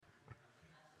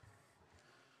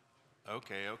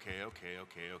Okay. I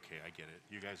get it.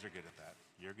 You guys are good at that.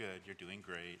 You're good. You're doing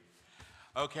great.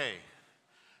 Okay.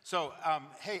 So,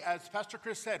 hey, as Pastor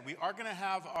Chris said, we are going to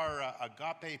have our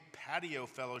Agape Patio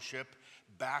Fellowship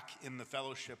back in the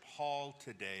fellowship hall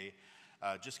today,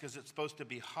 just because it's supposed to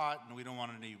be hot and we don't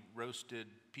want any roasted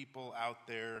people out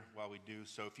there while we do.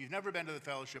 So if you've never been to the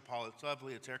fellowship hall, it's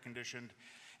lovely, it's air conditioned,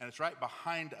 and it's right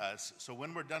behind us. So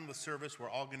when we're done with service, we're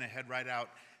all going to head right out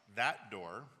that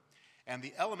door. And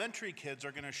the elementary kids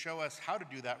are going to show us how to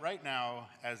do that right now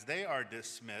as they are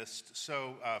dismissed.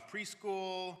 So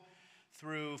preschool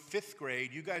through 5th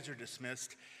grade, you guys are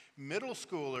dismissed. Middle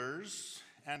schoolers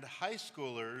and high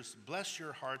schoolers, bless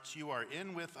your hearts, you are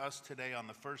in with us today on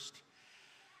the first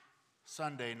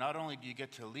Sunday. Not only do you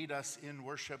get to lead us in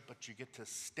worship, but you get to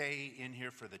stay in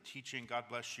here for the teaching. God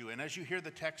bless you. And as you hear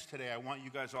the text today, I want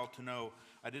you guys all to know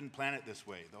I didn't plan it this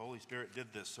way. The Holy Spirit did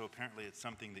this, so apparently it's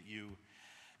something that you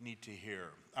need to hear.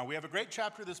 We have a great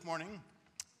chapter this morning,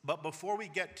 but before we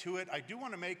get to it, I do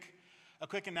want to make a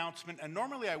quick announcement. And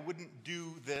normally I wouldn't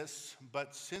do this,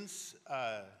 but since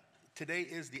today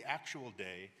is the actual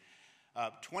day,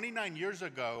 29 years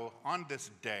ago on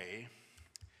this day,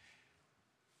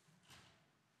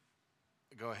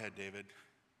 go ahead, David.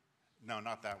 No,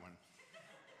 not that one.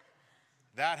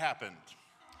 That happened.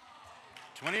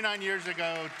 29 years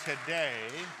ago today,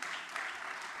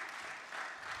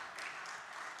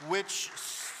 which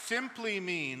simply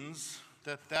means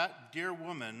that dear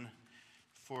woman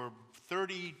for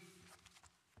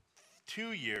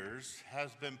 32 years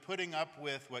has been putting up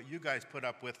with what you guys put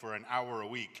up with for an hour a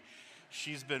week.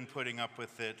 She's been putting up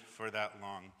with it for that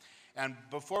long. And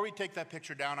before we take that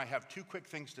picture down, I have two quick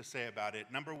things to say about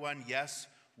it. Number one, yes,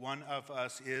 one of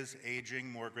us is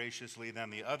aging more graciously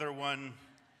than the other one.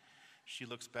 She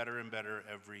looks better and better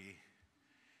every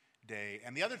day.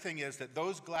 And the other thing is that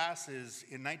those glasses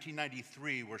in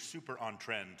 1993 were super on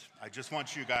trend. I just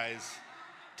want you guys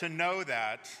to know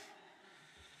that,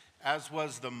 as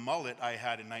was the mullet I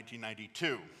had in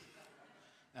 1992.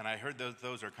 And I heard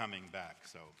those are coming back.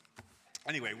 So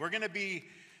anyway, we're going to be,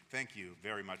 thank you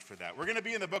very much for that. We're going to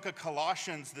be in the book of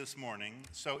Colossians this morning.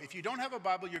 So if you don't have a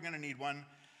Bible, you're going to need one.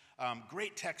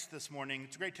 Great text this morning.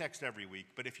 It's a great text every week.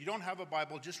 But if you don't have a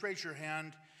Bible, just raise your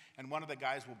hand and one of the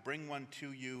guys will bring one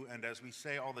to you. And as we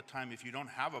say all the time, if you don't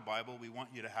have a Bible, we want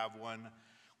you to have one.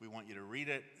 We want you to read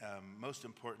it. Most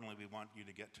importantly, we want you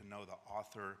to get to know the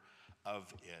author of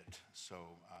it. So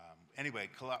anyway,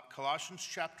 Colossians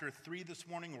chapter 3 this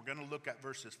morning, we're going to look at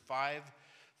verses 5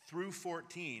 through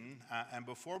 14. And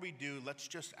before we do, let's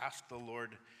just ask the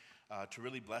Lord to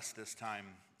really bless this time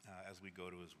as we go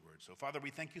to his word. So Father,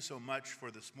 we thank you so much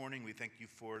for this morning. We thank you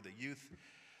for the youth,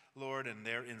 Lord, and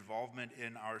their involvement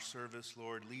in our service,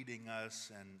 Lord, leading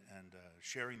us and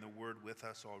sharing the word with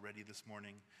us already this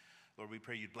morning. Lord, we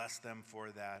pray you'd bless them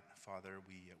for that, Father.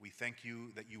 We thank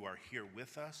you that you are here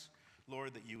with us,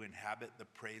 Lord, that you inhabit the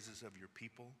praises of your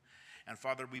people. And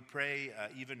Father, we pray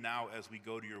even now as we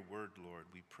go to your word, Lord,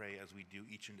 we pray as we do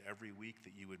each and every week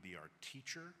that you would be our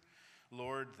teacher,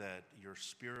 Lord, that your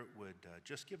Spirit would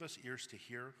just give us ears to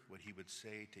hear what he would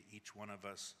say to each one of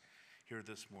us here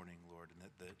this morning, Lord, and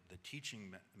that the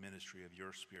teaching ministry of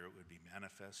your Spirit would be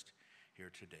manifest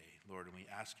here today, Lord. And we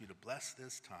ask you to bless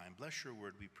this time. Bless your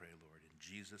word, we pray, Lord, in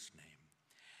Jesus' name.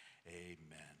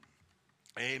 Amen.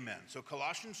 Amen. So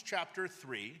Colossians chapter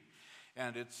 3,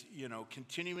 and it's,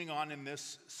 continuing on in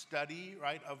this study,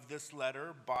 right, of this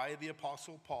letter by the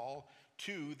Apostle Paul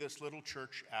to this little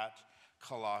church at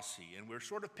Colossae. And we're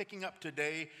sort of picking up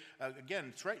today, again,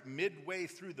 it's right midway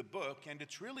through the book, and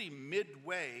it's really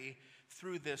midway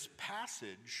through this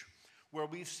passage where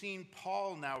we've seen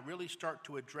Paul now really start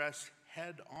to address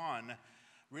head on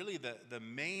really the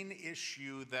main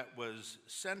issue that was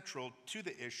central to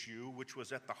the issue, which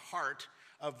was at the heart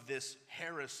of this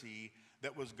heresy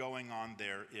that was going on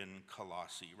there in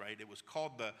Colossae, right? It was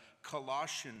called the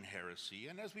Colossian heresy.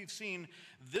 And as we've seen,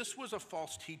 this was a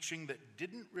false teaching that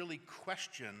didn't really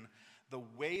question the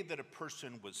way that a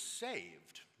person was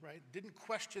saved, right? Didn't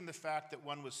question the fact that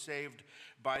one was saved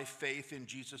by faith in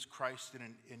Jesus Christ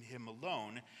and in him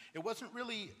alone. It wasn't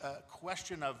really a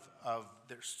question of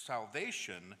their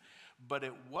salvation, but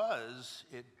it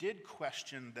did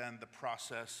question then the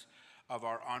process of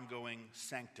our ongoing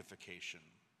sanctification,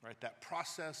 right? That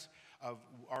process of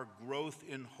our growth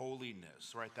in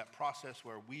holiness, right? That process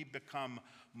where we become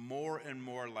more and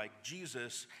more like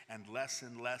Jesus and less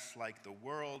like the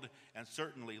world, and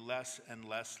certainly less and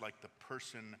less like the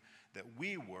person that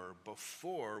we were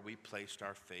before we placed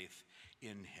our faith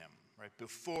in him, right?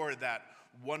 Before that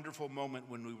wonderful moment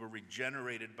when we were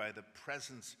regenerated by the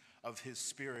presence of his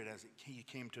Spirit as he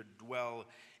came to dwell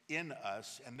in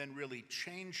us and then really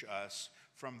change us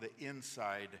from the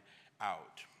inside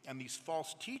out. And these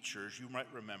false teachers, you might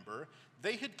remember,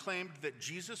 they had claimed that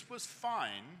Jesus was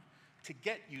fine to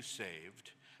get you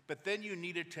saved, but then you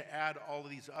needed to add all of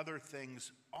these other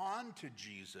things onto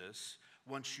Jesus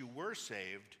once you were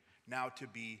saved, now to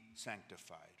be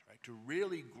sanctified, right? To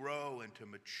really grow and to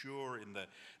mature in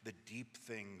the deep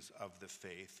things of the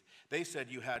faith. They said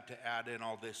you had to add in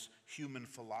all this human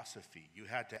philosophy. You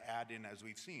had to add in, as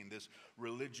we've seen, this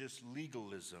religious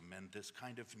legalism and this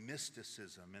kind of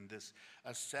mysticism and this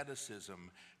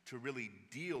asceticism to really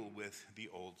deal with the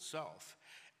old self.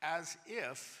 As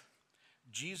if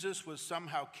Jesus was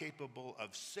somehow capable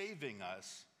of saving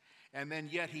us, and then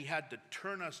yet he had to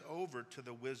turn us over to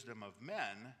the wisdom of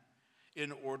men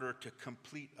in order to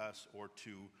complete us or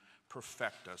to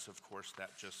perfect us. Of course,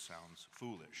 that just sounds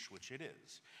foolish, which it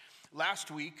is.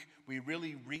 Last week, we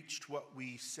really reached what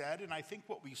we said, and I think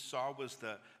what we saw was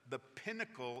the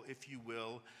pinnacle, if you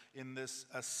will, in this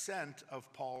ascent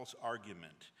of Paul's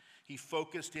argument. He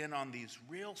focused in on these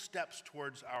real steps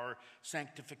towards our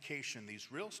sanctification,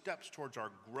 these real steps towards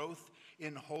our growth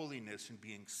in holiness and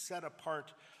being set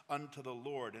apart unto the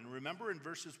Lord. And remember in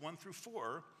verses 1 through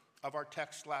 4 of our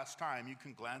text last time, you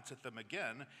can glance at them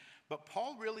again, but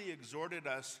Paul really exhorted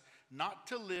us not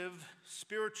to live,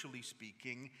 spiritually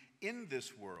speaking, in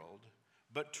this world,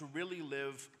 but to really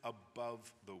live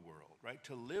above the world, right?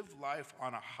 To live life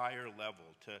on a higher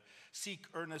level, to seek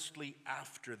earnestly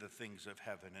after the things of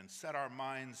heaven and set our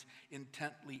minds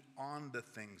intently on the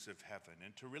things of heaven,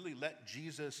 and to really let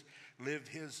Jesus live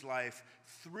his life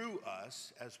through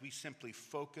us as we simply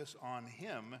focus on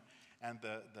him and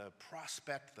the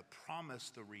prospect, the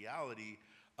promise, the reality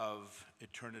of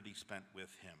eternity spent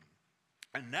with him.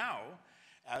 And now,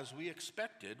 as we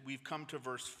expected, we've come to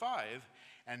verse 5,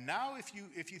 and now if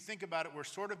you think about it, we're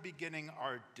sort of beginning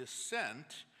our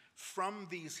descent from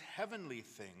these heavenly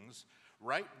things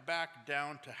right back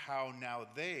down to how now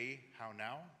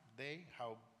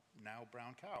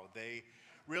brown cow, they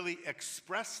really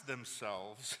express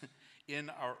themselves in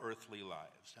our earthly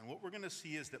lives. And what we're going to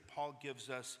see is that Paul gives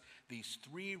us these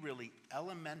three really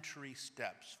elementary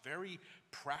steps, very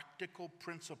practical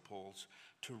principles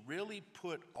to really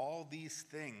put all these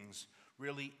things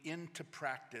really into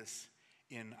practice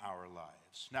in our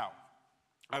lives. Now,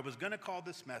 I was going to call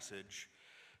this message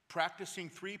Practicing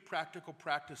Three Practical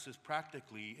Practices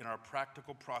Practically in Our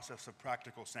Practical Process of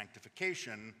Practical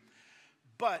Sanctification,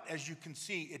 but as you can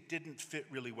see, it didn't fit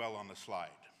really well on the slide.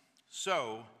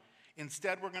 So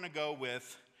instead, we're going to go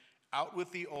with out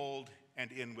with the old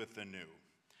and in with the new.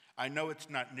 I know it's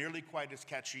not nearly quite as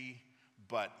catchy,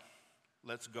 but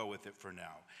let's go with it for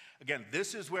now. Again,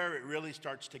 this is where it really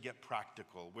starts to get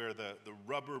practical, where the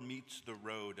rubber meets the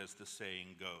road, as the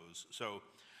saying goes. So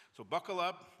buckle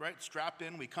up, right? Strap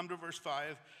in. We come to verse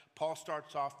 5. Paul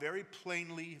starts off very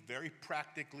plainly, very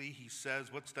practically. He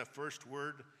says, what's that first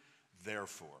word?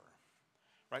 Therefore.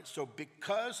 Right? So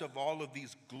because of all of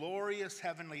these glorious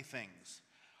heavenly things,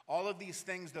 all of these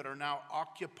things that are now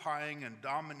occupying and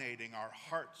dominating our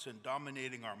hearts and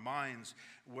dominating our minds,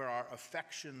 where our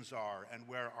affections are and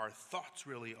where our thoughts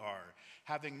really are,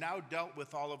 having now dealt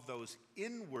with all of those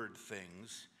inward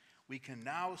things, we can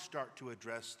now start to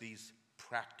address these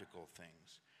practical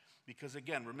things. Because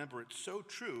again, remember, it's so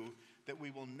true that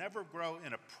we will never grow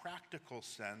in a practical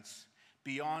sense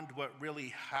beyond what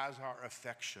really has our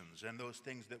affections and those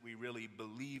things that we really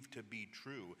believe to be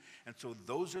true. And so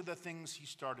those are the things he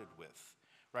started with,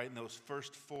 right, in those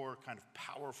first four kind of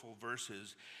powerful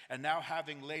verses. And now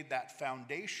having laid that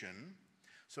foundation,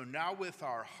 so now with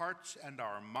our hearts and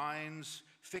our minds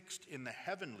fixed in the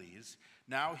heavenlies,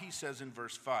 now he says in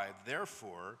verse 5,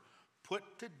 therefore, put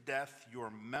to death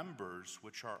your members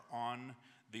which are on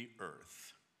the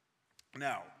earth.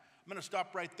 Now, I'm going to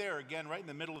stop right there again, right in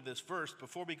the middle of this verse.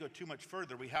 Before we go too much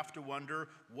further, we have to wonder,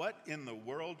 what in the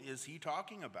world is he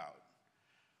talking about?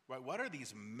 Right? What are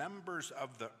these members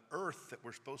of the earth that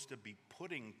we're supposed to be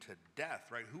putting to death?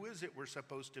 Right? Who is it we're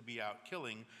supposed to be out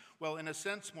killing? Well, in a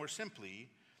sense, more simply,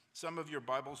 some of your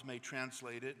Bibles may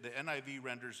translate it. The NIV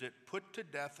renders it, put to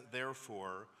death,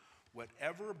 therefore,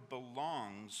 whatever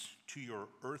belongs to your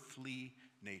earthly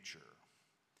nature.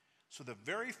 So the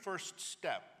very first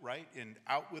step, right, in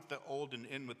out with the old and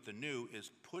in with the new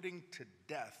is putting to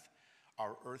death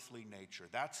our earthly nature.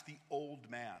 That's the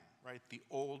old man, right, the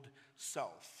old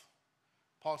self.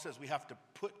 Paul says we have to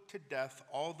put to death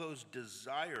all those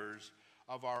desires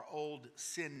of our old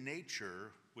sin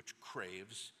nature, which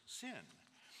craves sin.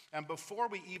 And before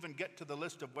we even get to the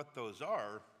list of what those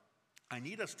are, I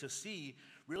need us to see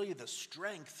really the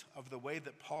strength of the way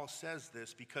that Paul says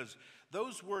this, because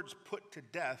those words put to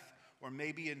death, or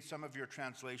maybe in some of your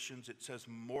translations it says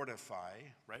mortify,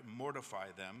 right? Mortify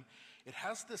them. It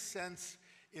has the sense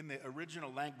in the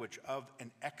original language of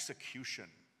an execution,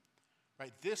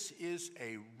 right? This is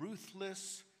a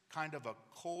ruthless, kind of a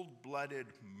cold-blooded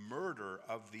murder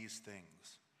of these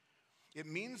things. It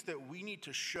means that we need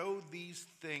to show these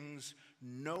things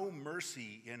no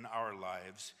mercy in our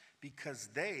lives, because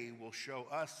they will show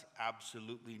us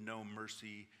absolutely no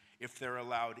mercy if they're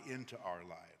allowed into our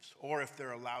lives, or if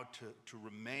they're allowed to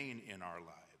remain in our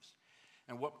lives.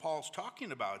 And what Paul's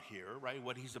talking about here, right,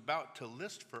 what he's about to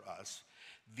list for us,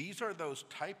 these are those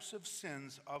types of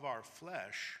sins of our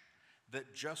flesh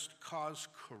that just cause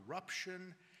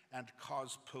corruption and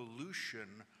cause pollution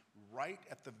right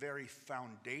at the very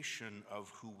foundation of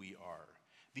who we are.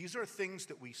 These are things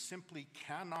that we simply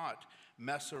cannot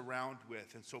mess around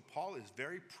with. And so Paul is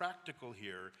very practical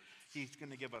here. He's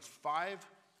going to give us 5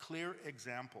 clear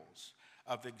examples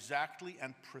of exactly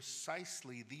and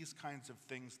precisely these kinds of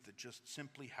things that just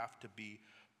simply have to be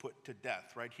put to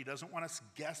death, right? He doesn't want us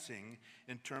guessing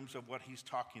in terms of what he's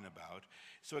talking about.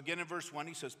 So again, in verse 1,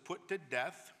 he says, put to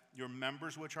death your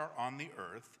members which are on the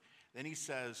earth. Then he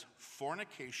says,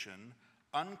 fornication,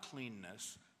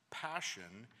 uncleanness,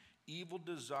 passion, evil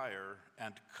desire,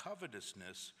 and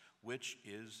covetousness, which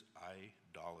is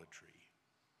idolatry.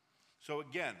 So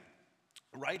again,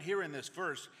 right here in this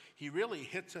verse, he really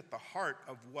hits at the heart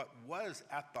of what was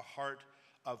at the heart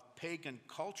of pagan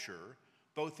culture,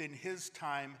 both in his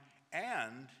time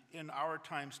and in our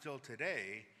time still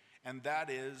today, and that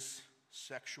is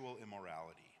sexual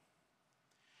immorality.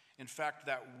 In fact,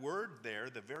 that word there,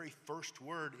 the very first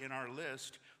word in our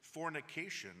list,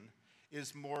 fornication,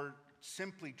 is more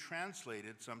simply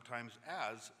translated sometimes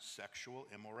as sexual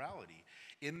immorality.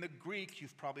 In the Greek,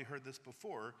 you've probably heard this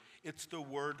before, it's the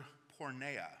word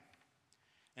porneia.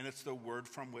 And it's the word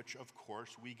from which, of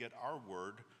course, we get our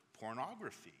word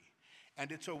pornography.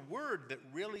 And it's a word that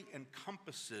really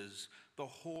encompasses the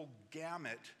whole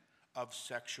gamut of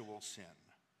sexual sin.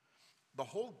 The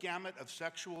whole gamut of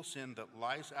sexual sin that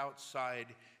lies outside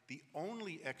the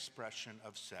only expression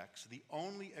of sex, the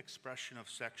only expression of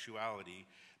sexuality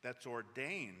that's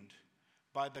ordained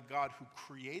by the God who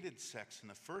created sex in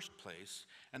the first place,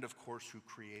 and of course who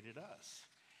created us.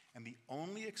 And the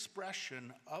only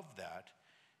expression of that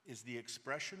is the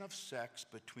expression of sex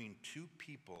between two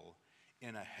people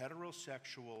in a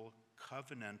heterosexual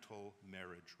covenantal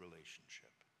marriage relationship.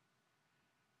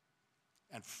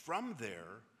 And from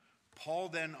there, Paul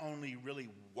then only really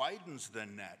widens the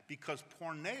net, because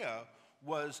porneia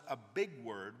was a big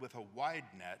word with a wide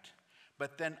net,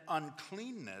 but then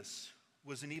uncleanness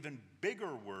was an even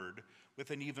bigger word with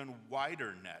an even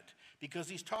wider net. Because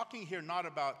he's talking here not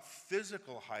about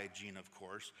physical hygiene, of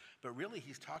course, but really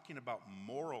he's talking about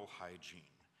moral hygiene.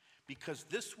 Because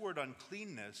this word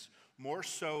uncleanness more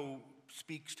so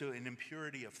speaks to an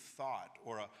impurity of thought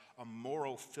or a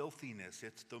moral filthiness.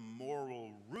 It's the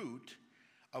moral root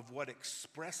of what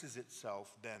expresses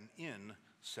itself then in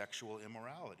sexual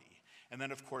immorality. And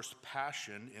then, of course,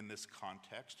 passion in this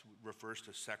context refers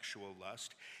to sexual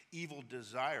lust. Evil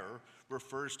desire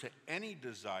refers to any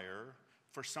desire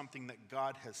for something that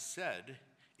God has said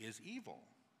is evil,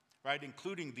 right?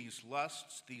 Including these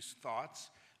lusts, these thoughts,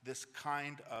 this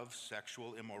kind of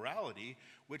sexual immorality,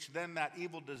 which then that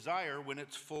evil desire, when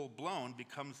it's full-blown,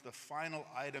 becomes the final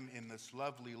item in this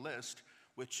lovely list,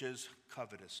 which is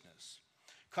covetousness.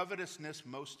 Covetousness,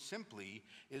 most simply,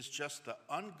 is just the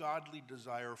ungodly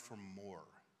desire for more,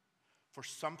 for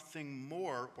something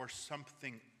more or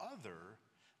something other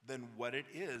than what it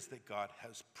is that God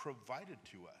has provided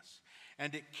to us.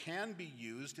 And it can be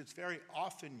used, it's very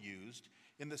often used,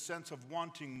 in the sense of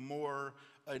wanting more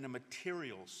in a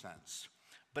material sense.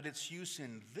 But its use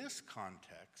in this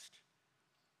context,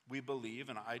 we believe,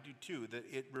 and I do too, that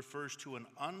it refers to an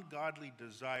ungodly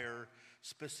desire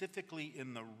specifically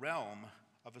in the realm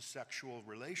of a sexual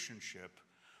relationship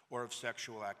or of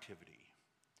sexual activity.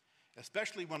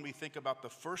 Especially when we think about the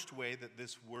first way that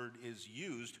this word is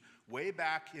used, way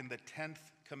back in the 10th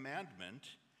commandment,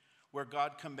 where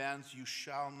God commands, you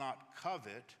shall not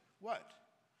covet, what?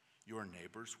 Your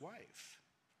neighbor's wife.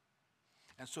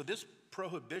 And so this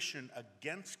prohibition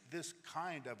against this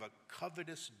kind of a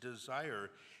covetous desire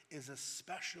is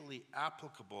especially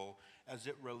applicable as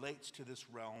it relates to this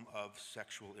realm of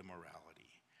sexual immorality.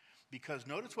 Because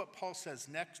notice what Paul says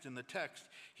next in the text.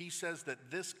 He says that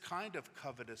this kind of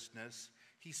covetousness,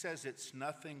 he says it's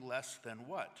nothing less than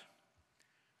what?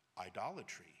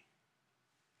 Idolatry.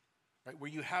 right?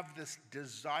 Where you have this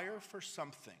desire for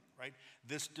something, right?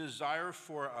 This desire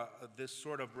for this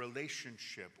sort of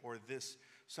relationship or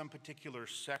some particular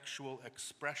sexual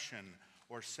expression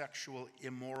or sexual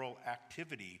immoral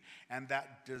activity. And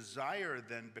that desire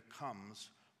then becomes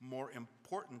more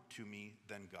important to me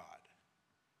than God.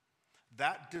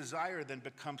 That desire then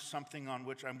becomes something on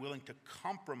which I'm willing to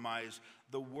compromise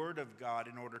the Word of God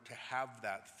in order to have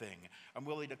that thing. I'm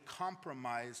willing to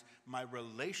compromise my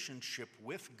relationship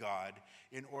with God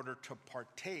in order to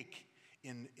partake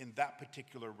in that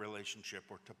particular relationship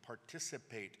or to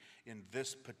participate in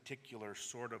this particular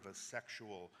sort of a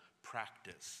sexual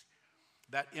practice.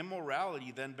 That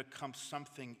immorality then becomes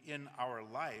something in our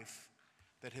life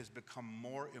that has become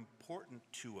more important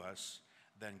to us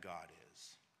than God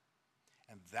is.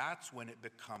 And that's when it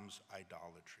becomes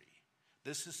idolatry.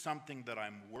 This is something that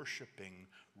I'm worshiping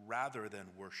rather than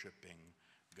worshiping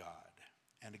God.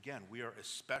 And again, we are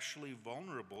especially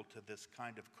vulnerable to this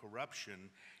kind of corruption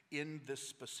in this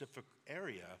specific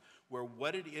area where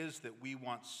what it is that we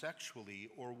want sexually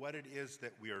or what it is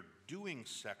that we are doing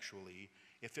sexually,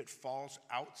 if it falls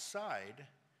outside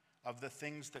of the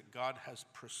things that God has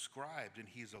prescribed and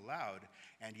He's allowed,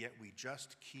 and yet we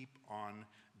just keep on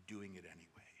doing it anyway.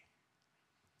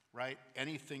 Right?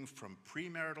 Anything from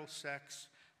premarital sex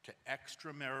to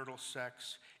extramarital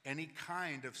sex, any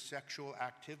kind of sexual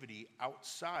activity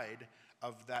outside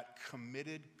of that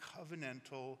committed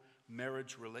covenantal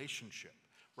marriage relationship,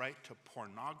 right? To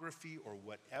pornography or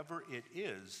whatever it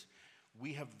is,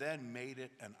 we have then made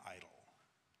it an idol.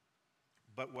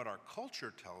 But what our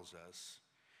culture tells us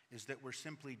is that we're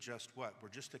simply just what? We're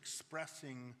just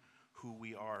expressing who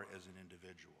we are as an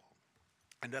individual.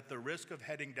 And at the risk of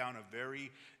heading down a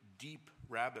very deep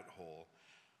rabbit hole,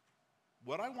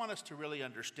 what I want us to really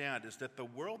understand is that the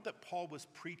world that Paul was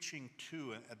preaching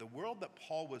to and the world that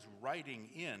Paul was writing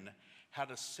in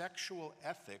had a sexual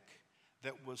ethic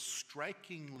that was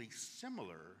strikingly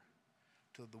similar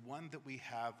to the one that we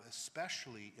have,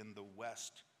 especially in the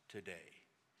West today.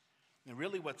 And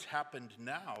really what's happened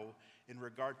now in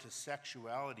regard to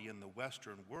sexuality in the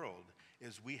Western world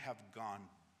is we have gone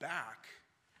back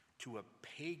to a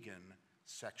pagan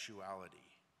sexuality.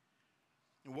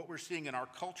 And what we're seeing in our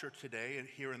culture today and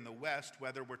here in the West,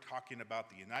 whether we're talking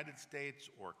about the United States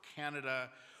or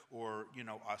Canada or,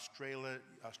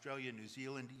 Australia, New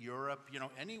Zealand, Europe,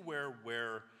 anywhere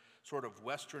where sort of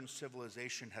Western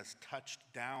civilization has touched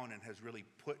down and has really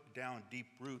put down deep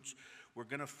roots, we're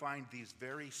going to find these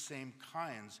very same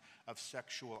kinds of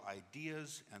sexual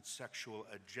ideas and sexual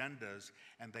agendas,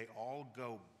 and they all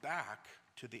go back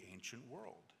to the ancient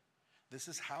world. This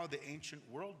is how the ancient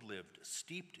world lived,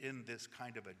 steeped in this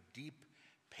kind of a deep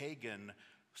pagan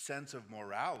sense of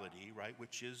morality, right,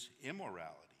 which is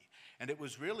immorality. And it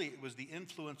was the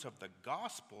influence of the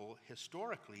gospel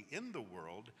historically in the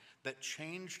world that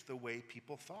changed the way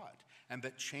people thought and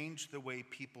that changed the way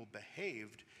people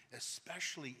behaved,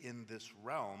 especially in this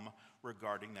realm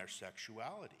regarding their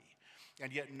sexuality.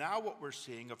 And yet now what we're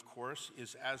seeing, of course,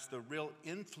 is as the real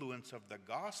influence of the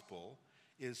gospel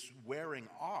is wearing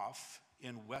off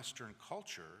in Western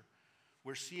culture,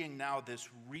 we're seeing now this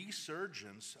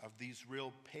resurgence of these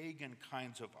real pagan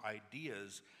kinds of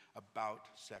ideas about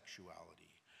sexuality,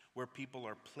 where people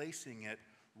are placing it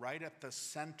right at the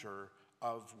center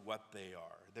of what they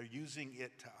are. They're using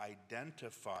it to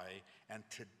identify and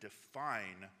to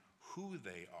define who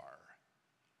they are.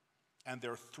 And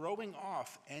they're throwing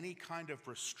off any kind of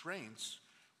restraints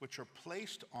which are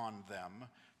placed on them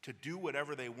to do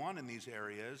whatever they want in these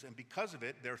areas, and because of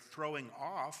it, they're throwing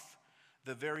off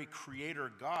the very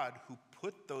Creator God who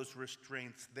put those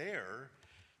restraints there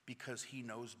because He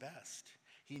knows best.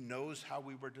 He knows how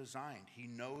we were designed. He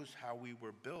knows how we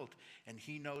were built, and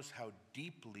He knows how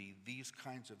deeply these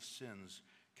kinds of sins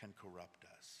can corrupt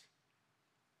us.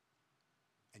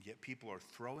 And yet people are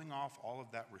throwing off all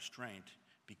of that restraint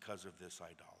because of this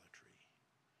idolatry.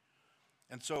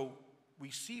 And so we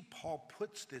see Paul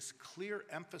puts this clear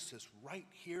emphasis right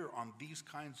here on these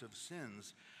kinds of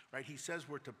sins, right? He says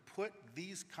we're to put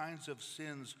these kinds of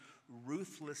sins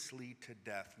ruthlessly to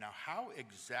death. Now, how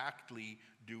exactly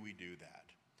do we do that?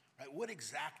 Right? What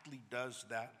exactly does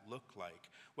that look like?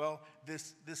 Well,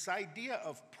 this idea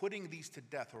of putting these to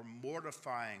death or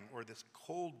mortifying or this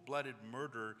cold-blooded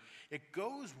murder, it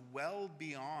goes well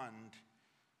beyond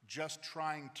just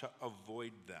trying to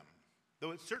avoid them,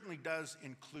 though it certainly does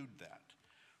include that.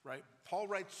 Right? Paul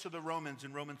writes to the Romans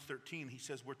in Romans 13, he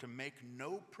says we're to make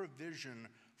no provision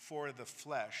for the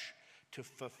flesh to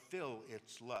fulfill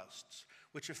its lusts,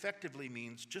 which effectively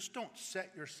means just don't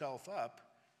set yourself up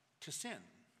to sin.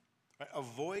 Right?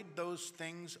 Avoid those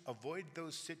things, avoid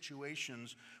those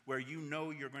situations where you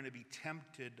know you're going to be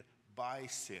tempted by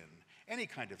sin, any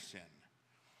kind of sin.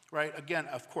 Right? Again,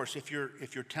 of course, if you're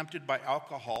tempted by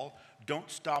alcohol,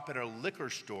 don't stop at a liquor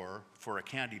store for a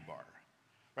candy bar.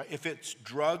 Right? If it's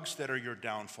drugs that are your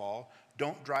downfall,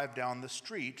 don't drive down the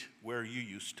street where you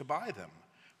used to buy them.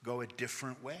 Go a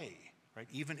different way. Right?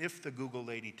 Even if the Google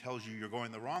lady tells you you're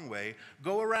going the wrong way,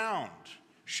 go around.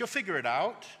 She'll figure it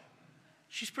out.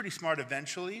 She's pretty smart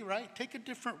eventually, right? Take a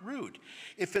different route.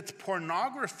 If it's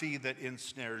pornography that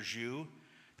ensnares you,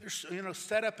 there's,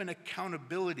 set up an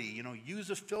accountability, use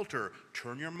a filter,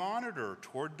 turn your monitor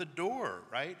toward the door,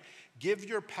 right? Give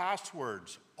your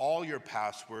passwords, all your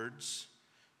passwords,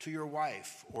 to your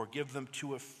wife or give them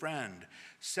to a friend.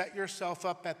 Set yourself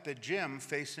up at the gym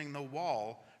facing the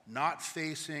wall, not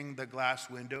facing the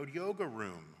glass-windowed yoga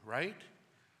room, right?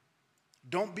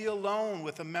 Don't be alone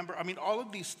with a member. All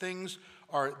of these things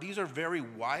are very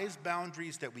wise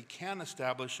boundaries that we can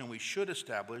establish and we should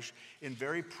establish in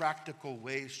very practical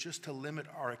ways just to limit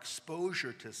our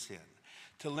exposure to sin,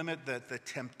 to limit the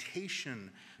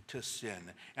temptation to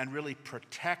sin, and really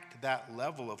protect that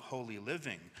level of holy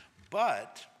living.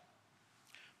 But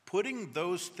putting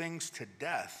those things to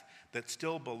death that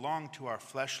still belong to our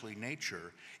fleshly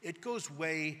nature, it goes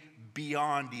way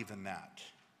beyond even that.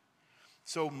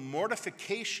 So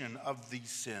mortification of these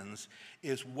sins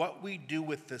is what we do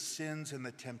with the sins and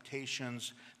the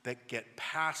temptations that get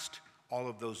past all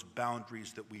of those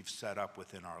boundaries that we've set up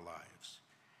within our lives.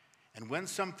 And when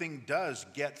something does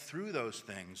get through those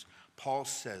things, Paul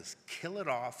says, kill it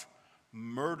off,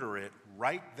 murder it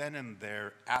right then and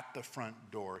there at the front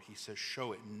door. He says,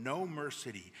 show it no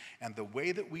mercy. And the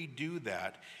way that we do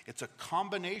that, it's a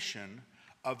combination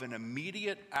of an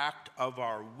immediate act of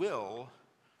our will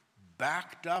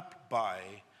backed up by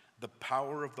the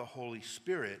power of the Holy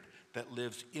Spirit that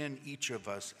lives in each of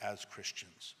us as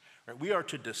Christians. Right? We are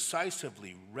to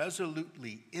decisively,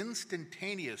 resolutely,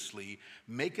 instantaneously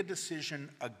make a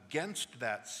decision against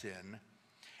that sin,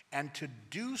 and to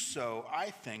do so,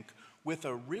 I think, with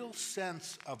a real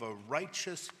sense of a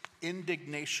righteous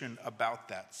indignation about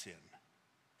that sin.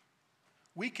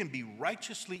 We can be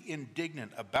righteously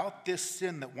indignant about this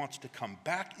sin that wants to come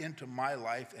back into my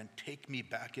life and take me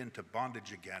back into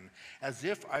bondage again, as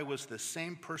if I was the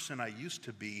same person I used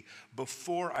to be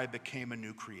before I became a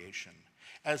new creation,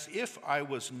 as if I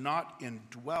was not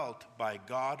indwelt by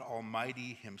God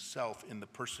Almighty himself in the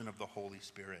person of the Holy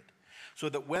Spirit. So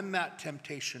that when that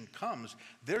temptation comes,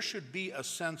 there should be a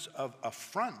sense of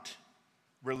affront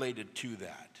related to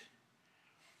that.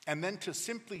 And then to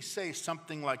simply say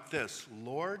something like this,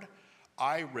 Lord,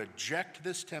 I reject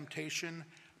this temptation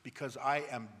because I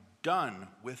am done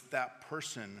with that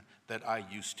person that I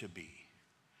used to be.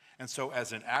 And so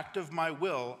as an act of my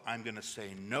will, I'm going to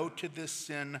say no to this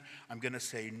sin. I'm going to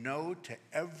say no to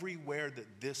everywhere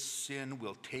that this sin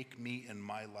will take me in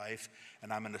my life.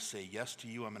 And I'm going to say yes to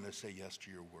you. I'm going to say yes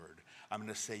to your word. I'm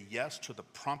going to say yes to the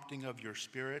prompting of your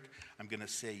Spirit. I'm going to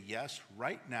say yes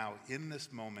right now in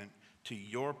this moment to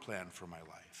your plan for my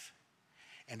life.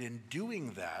 And in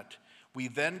doing that, we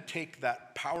then take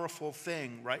that powerful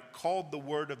thing, right, called the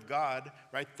Word of God,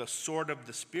 right, the sword of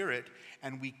the Spirit,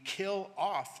 and we kill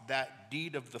off that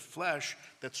deed of the flesh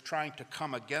that's trying to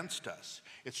come against us.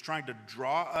 It's trying to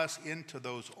draw us into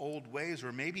those old ways,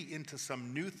 or maybe into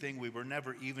some new thing we were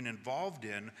never even involved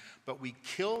in, but we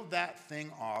kill that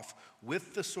thing off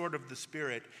with the sword of the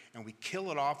Spirit, and we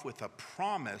kill it off with a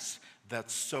promise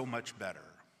that's so much better.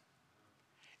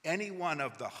 Any one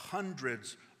of the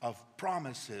hundreds of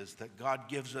promises that God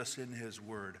gives us in his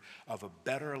word of a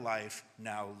better life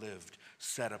now lived,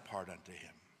 set apart unto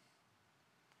him.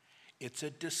 It's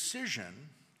a decision.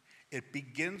 It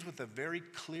begins with a very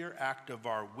clear act of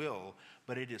our will,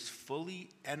 but it is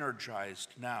fully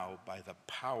energized now by the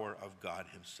power of God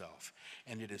himself.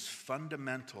 And it is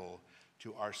fundamental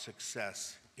to our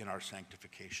success in our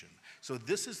sanctification. So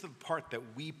this is the part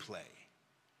that we play.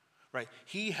 Right?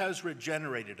 He has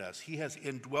regenerated us. He has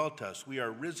indwelt us. We are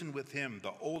risen with him.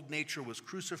 The old nature was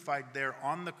crucified there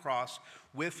on the cross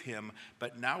with him.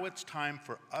 But now it's time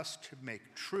for us to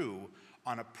make true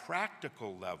on a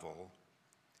practical level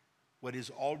what is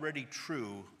already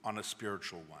true on a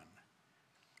spiritual one.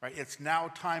 Right? It's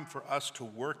now time for us to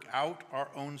work out our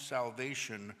own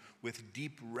salvation with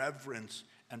deep reverence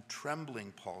and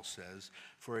trembling, Paul says,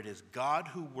 for it is God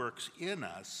who works in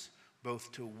us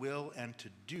both to will and to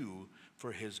do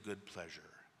for his good pleasure.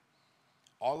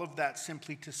 All of that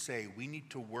simply to say we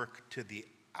need to work to the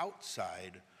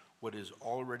outside what is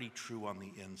already true on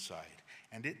the inside.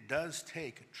 And it does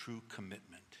take true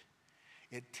commitment.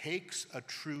 It takes a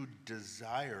true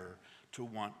desire to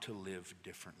want to live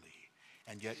differently.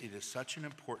 And yet it is such an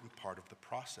important part of the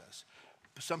process.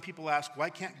 Some people ask, why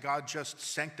can't God just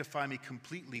sanctify me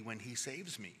completely when he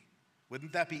saves me?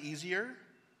 Wouldn't that be easier?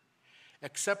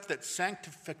 Except that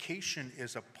sanctification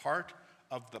is a part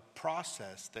of the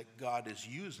process that God is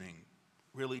using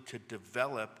really to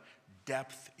develop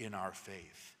depth in our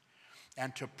faith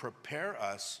and to prepare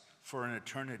us for an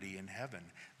eternity in heaven.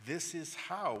 This is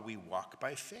how we walk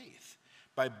by faith,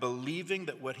 by believing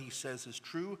that what he says is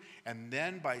true, and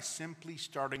then by simply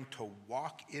starting to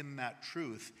walk in that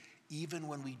truth even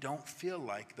when we don't feel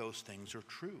like those things are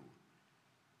true.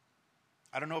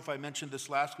 I don't know if I mentioned this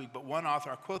last week, but one author,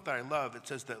 a quote that I love, it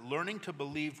says that learning to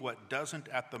believe what doesn't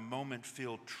at the moment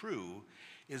feel true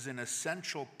is an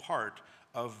essential part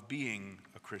of being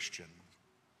a Christian.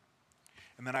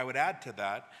 And then I would add to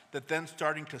that then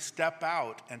starting to step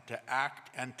out and to act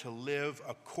and to live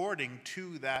according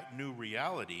to that new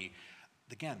reality,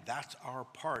 again, that's our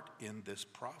part in this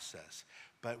process.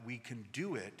 But we can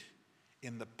do it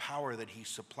in the power that he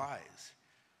supplies,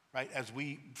 right? As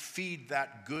we feed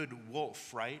that good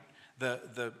wolf, right?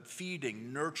 The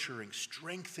feeding, nurturing,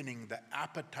 strengthening the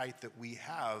appetite that we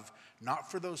have,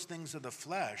 not for those things of the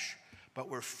flesh, but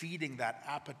we're feeding that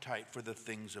appetite for the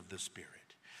things of the Spirit.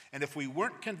 And if we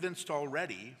weren't convinced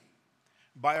already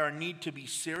by our need to be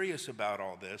serious about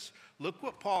all this, look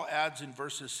what Paul adds in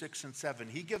verses 6 and 7.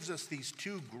 He gives us these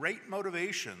two great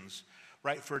motivations,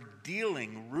 right, for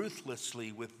dealing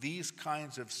ruthlessly with these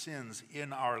kinds of sins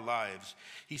in our lives.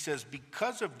 He says,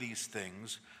 because of these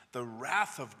things, the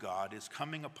wrath of God is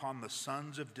coming upon the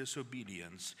sons of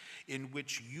disobedience, in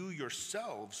which you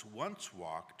yourselves once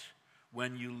walked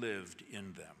when you lived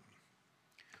in them.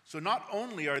 So not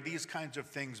only are these kinds of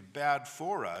things bad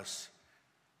for us,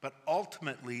 but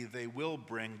ultimately they will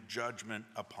bring judgment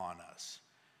upon us.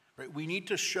 Right? We need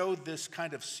to show this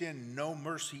kind of sin no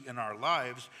mercy in our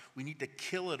lives. We need to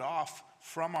kill it off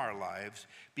from our lives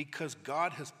because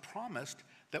God has promised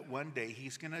that one day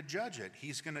he's going to judge it.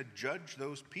 He's going to judge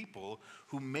those people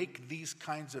who make these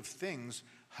kinds of things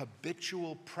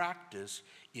habitual practice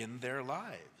in their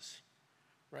lives.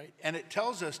 Right? And it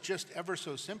tells us just ever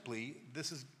so simply,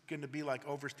 this is going to be like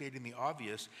overstating the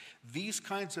obvious, these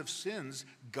kinds of sins,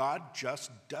 God just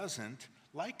doesn't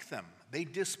like them. They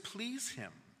displease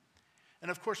him. And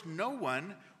of course, no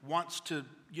one wants to,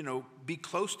 be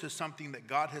close to something that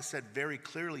God has said very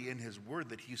clearly in his word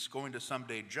that he's going to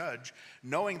someday judge,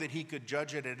 knowing that he could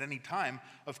judge it at any time.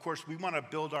 Of course, we want to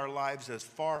build our lives as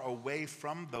far away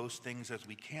from those things as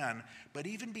we can. But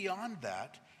even beyond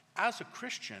that, as a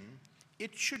Christian,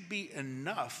 it should be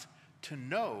enough to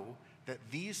know that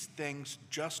these things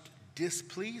just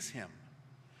displease him.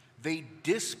 They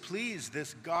displease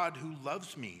this God who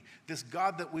loves me, this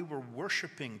God that we were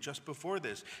worshiping just before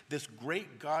this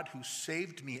great God who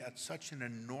saved me at such an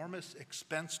enormous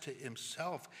expense to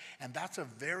himself. And that's a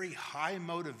very high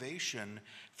motivation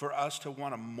for us to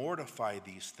want to mortify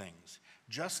these things.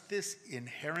 Just this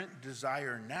inherent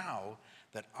desire now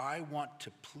that I want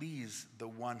to please the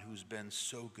one who's been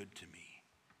so good to me.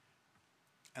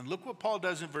 And look what Paul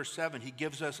does in verse 7. He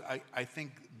gives us, I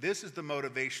think this is the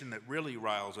motivation that really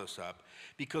riles us up.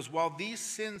 Because while these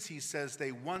sins, he says,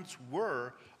 they once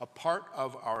were a part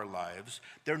of our lives,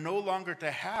 they're no longer to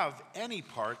have any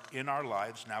part in our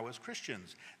lives now as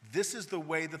Christians. This is the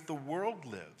way that the world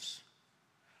lives.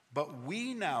 But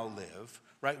we now live,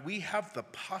 right? We have the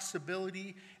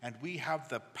possibility and we have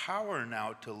the power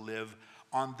now to live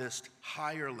on this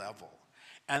higher level.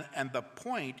 And the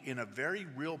point, in a very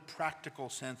real practical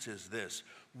sense, is this.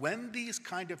 When these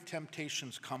kind of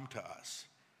temptations come to us,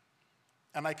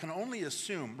 and I can only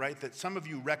assume, right, that some of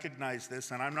you recognize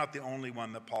this, and I'm not the only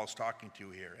one that Paul's talking to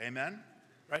here. Amen?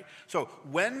 Right? So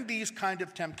when these kind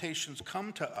of temptations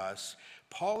come to us,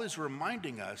 Paul is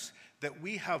reminding us that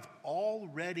we have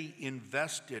already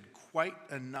invested quite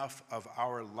enough of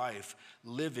our life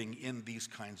living in these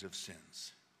kinds of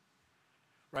sins.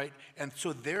 Right? And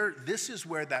so this is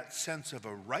where that sense of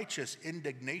a righteous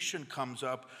indignation comes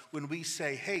up when we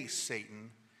say, hey,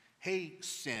 Satan, hey,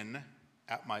 sin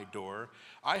at my door,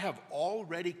 I have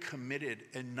already committed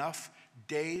enough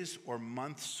days or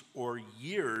months or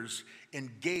years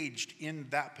engaged in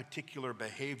that particular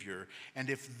behavior. And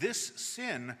if this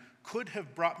sin could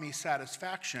have brought me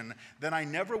satisfaction, then I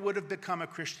never would have become a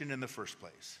Christian in the first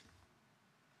place.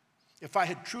 if I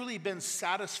had truly been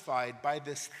satisfied by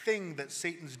this thing that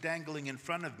Satan's dangling in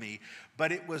front of me,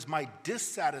 but it was my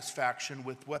dissatisfaction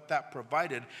with what that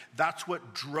provided, that's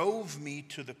what drove me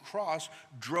to the cross,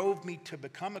 drove me to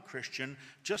become a Christian,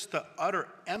 just the utter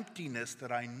emptiness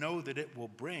that I know that it will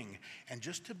bring. And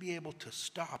just to be able to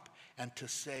stop and to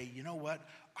say, you know what,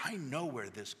 I know where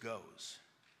this goes.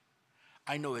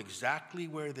 I know exactly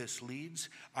where this leads.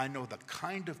 I know the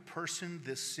kind of person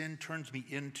this sin turns me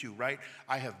into, right?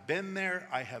 I have been there,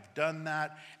 I have done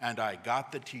that, and I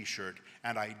got the t-shirt,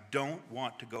 and I don't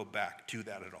want to go back to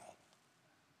that at all.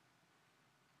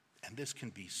 And this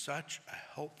can be such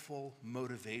a helpful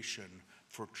motivation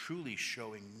for truly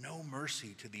showing no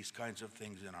mercy to these kinds of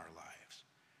things in our lives.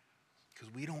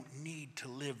 Because we don't need to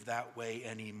live that way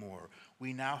anymore.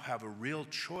 We now have a real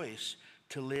choice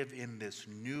to live in this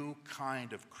new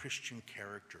kind of Christian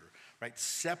character, right?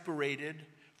 Separated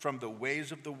from the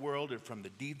ways of the world and from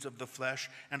the deeds of the flesh,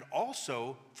 and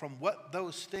also from what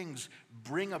those things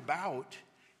bring about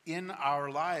in our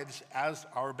lives as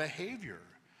our behavior,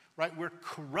 right? We're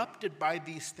corrupted by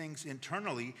these things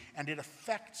internally, and it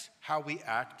affects how we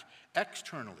act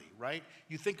externally, right?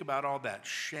 You think about all that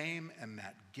shame and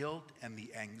that guilt and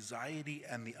the anxiety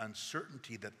and the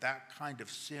uncertainty that that kind of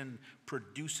sin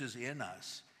produces in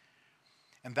us.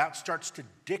 And that starts to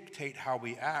dictate how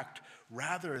we act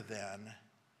rather than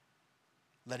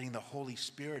letting the Holy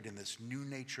Spirit in this new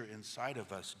nature inside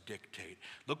of us dictate.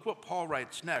 Look what Paul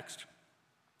writes next.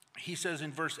 He says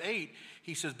in verse 8,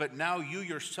 he says, but now you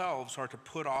yourselves are to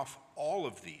put off all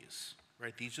of these,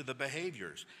 right? These are the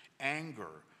behaviors: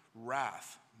 anger,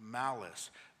 wrath, malice,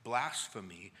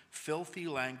 blasphemy, filthy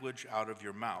language out of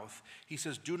your mouth. He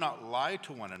says, do not lie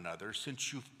to one another,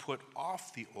 since you've put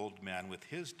off the old man with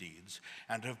his deeds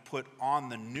and have put on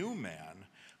the new man,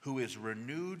 who is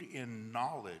renewed in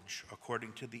knowledge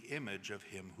according to the image of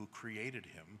him who created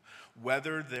him, where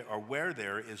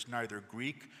there is neither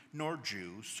Greek nor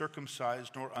Jew,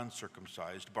 circumcised nor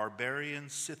uncircumcised, barbarian,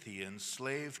 Scythian,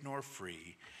 slave nor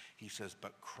free. He says,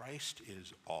 but Christ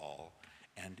is all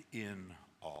and in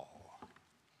all.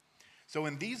 So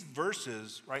in these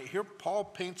verses, right here, Paul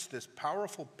paints this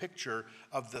powerful picture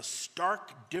of the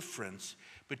stark difference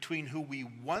between who we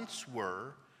once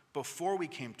were before we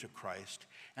came to Christ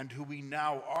and who we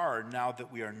now are, now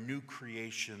that we are new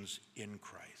creations in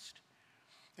Christ.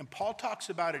 And Paul talks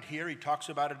about it here, he talks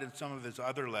about it in some of his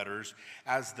other letters,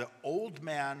 as the old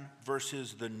man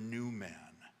versus the new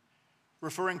man,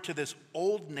 referring to this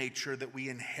old nature that we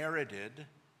inherited,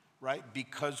 right,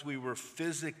 because we were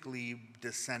physically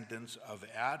descendants of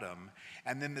Adam,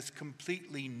 and then this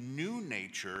completely new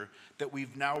nature that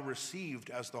we've now received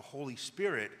as the Holy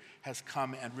Spirit has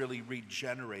come and really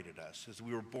regenerated us, as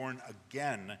we were born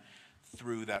again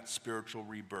through that spiritual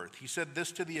rebirth. He said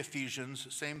this to the Ephesians,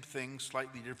 same thing,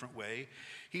 slightly different way.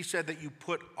 He said that you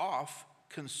put off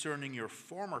concerning your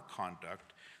former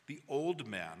conduct the old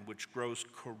man, which grows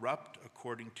corrupt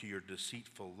according to your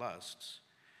deceitful lusts,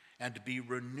 and be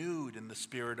renewed in the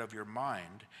spirit of your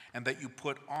mind, and that you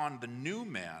put on the new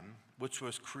man, which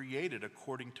was created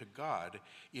according to God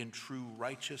in true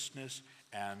righteousness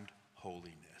and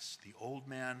holiness. The old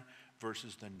man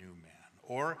versus the new man.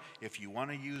 Or if you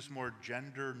want to use more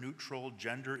gender-neutral,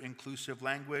 gender-inclusive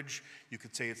language, you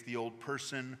could say it's the old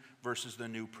person versus the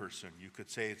new person. You could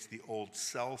say it's the old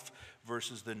self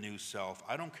versus the new self.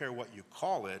 I don't care what you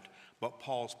call it, but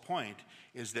Paul's point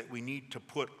is that we need to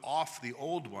put off the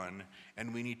old one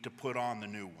and we need to put on the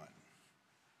new one.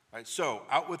 Right? So,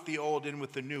 out with the old, in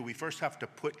with the new. We first have to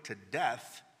put to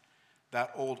death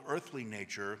that old earthly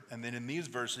nature, and then in these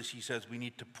verses he says we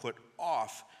need to put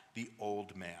off the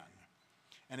old man.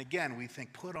 And again, we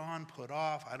think put on, put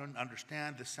off. I don't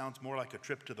understand. This sounds more like a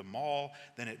trip to the mall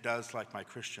than it does like my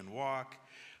Christian walk.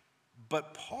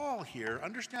 But Paul here,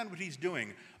 understand what he's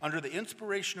doing. Under the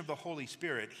inspiration of the Holy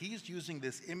Spirit, he's using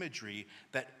this imagery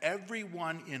that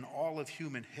everyone in all of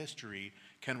human history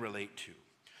can relate to.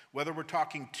 Whether we're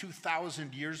talking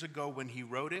 2,000 years ago when he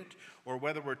wrote it, or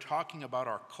whether we're talking about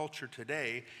our culture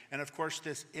today, and of course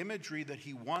this imagery that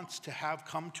he wants to have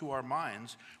come to our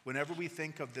minds whenever we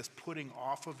think of this putting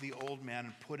off of the old man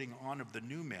and putting on of the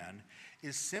new man,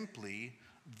 is simply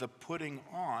the putting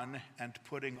on and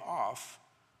putting off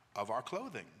of our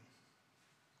clothing.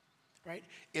 Right?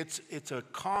 It's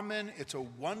a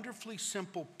wonderfully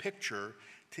simple picture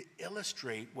to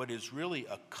illustrate what is really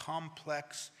a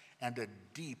complex and a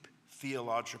deep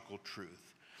theological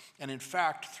truth. And in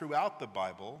fact, throughout the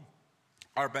Bible,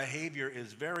 our behavior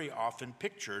is very often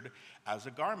pictured as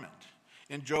a garment.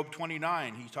 In Job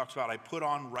 29, he talks about, I put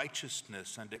on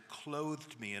righteousness and it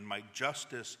clothed me, and my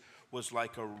justice was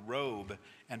like a robe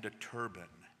and a turban.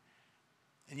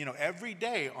 And every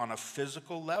day on a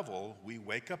physical level, we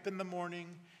wake up in the morning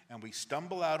and we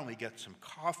stumble out and we get some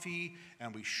coffee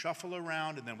and we shuffle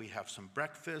around and then we have some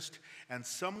breakfast. And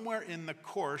somewhere in the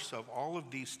course of all of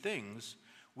these things,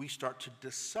 we start to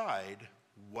decide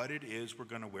what it is we're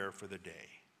going to wear for the day.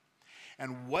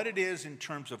 And what it is in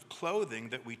terms of clothing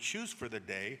that we choose for the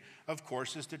day, of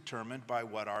course, is determined by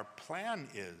what our plan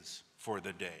is for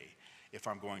the day. If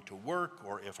I'm going to work,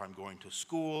 or if I'm going to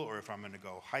school, or if I'm going to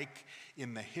go hike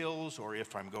in the hills, or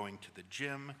if I'm going to the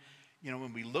gym.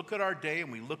 When we look at our day and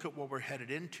we look at what we're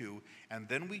headed into, and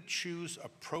then we choose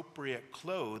appropriate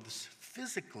clothes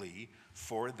physically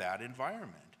for that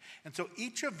environment. And so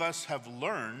each of us have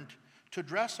learned to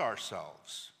dress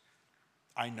ourselves.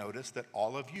 I noticed that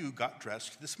all of you got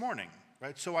dressed this morning,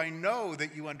 right? So I know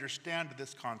that you understand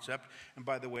this concept. And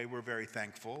by the way, we're very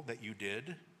thankful that you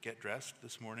did get dressed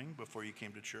this morning before you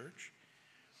came to church.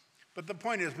 But the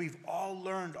point is, we've all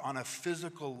learned on a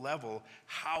physical level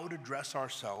how to dress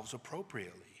ourselves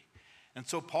appropriately. And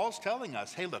so Paul's telling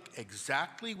us, hey, look,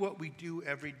 exactly what we do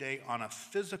every day on a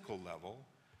physical level,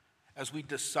 as we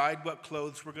decide what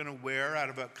clothes we're going to wear out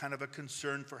of a kind of a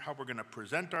concern for how we're going to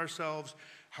present ourselves,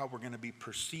 how we're going to be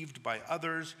perceived by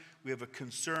others. We have a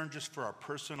concern just for our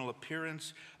personal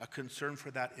appearance, a concern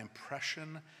for that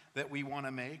impression that we want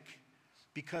to make.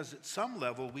 Because at some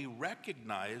level, we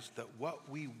recognize that what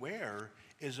we wear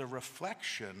is a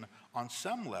reflection on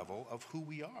some level of who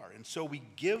we are. And so we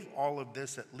give all of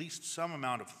this at least some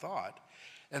amount of thought.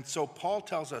 And so Paul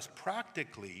tells us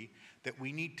practically that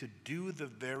we need to do the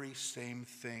very same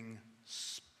thing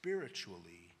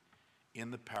spiritually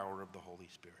in the power of the Holy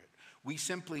Spirit. We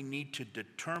simply need to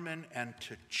determine and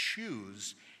to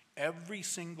choose every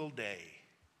single day,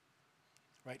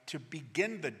 right, to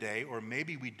begin the day, or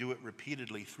maybe we do it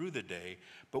repeatedly through the day,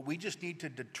 but we just need to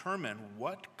determine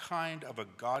what kind of a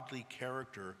godly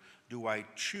character do I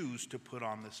choose to put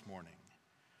on this morning?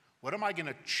 What am I going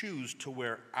to choose to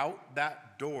wear out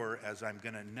that door as I'm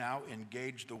going to now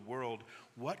engage the world?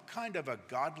 What kind of a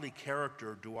godly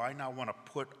character do I now want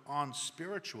to put on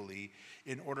spiritually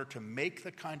in order to make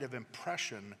the kind of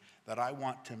impression that I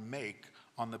want to make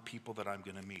on the people that I'm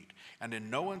going to meet? And in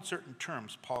no uncertain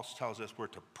terms, Paul tells us we're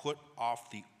to put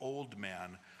off the old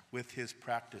man with his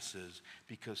practices,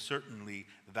 because certainly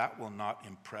that will not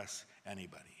impress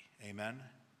anybody. Amen?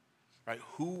 Right?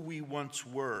 Who we once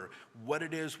were, what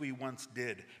it is we once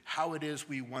did, how it is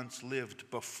we once lived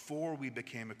before we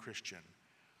became a Christian.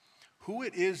 Who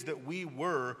it is that we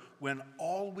were when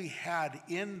all we had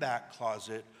in that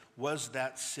closet was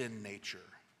that sin nature.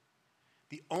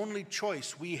 The only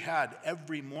choice we had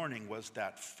every morning was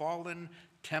that fallen,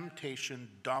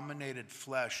 temptation-dominated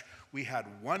flesh. We had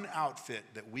one outfit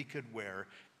that we could wear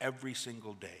every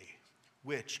single day,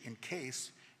 which, in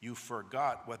case you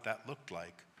forgot what that looked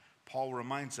like, Paul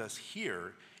reminds us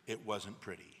here it wasn't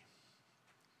pretty.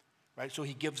 Right? So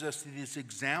he gives us these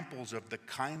examples of the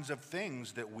kinds of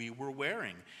things that we were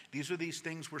wearing. These are these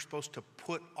things we're supposed to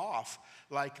put off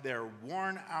like they're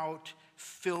worn out,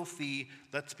 filthy,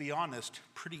 let's be honest,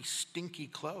 pretty stinky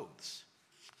clothes.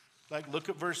 Like, look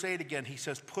at verse 8 again. He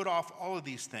says, put off all of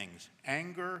these things: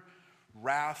 anger,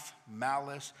 wrath,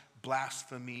 malice,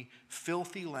 blasphemy,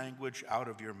 filthy language out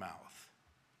of your mouth.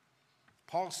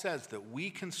 Paul says that we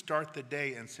can start the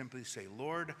day and simply say,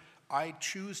 Lord, I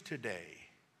choose today,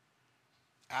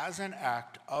 as an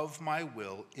act of my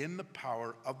will in the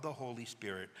power of the Holy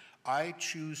Spirit, I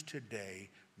choose today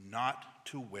not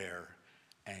to wear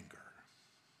anger.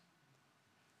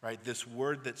 Right? This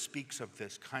word that speaks of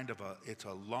this it's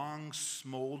a long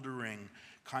smoldering,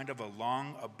 kind of a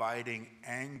long abiding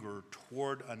anger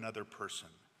toward another person.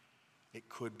 It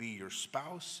could be your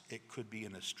spouse, it could be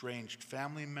an estranged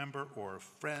family member or a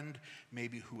friend,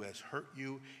 maybe who has hurt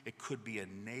you. It could be a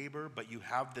neighbor, but you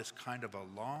have this kind of a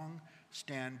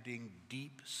long-standing,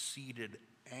 deep-seated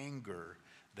anger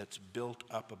that's built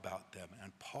up about them.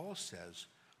 And Paul says,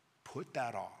 put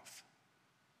that off.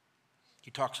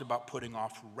 He talks about putting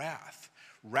off wrath.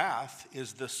 Wrath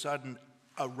is the sudden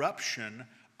eruption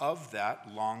of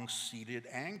that long-seated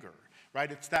anger. Right?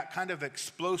 It's that kind of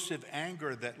explosive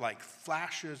anger that like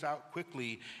flashes out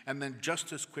quickly and then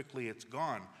just as quickly it's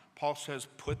gone. Paul says,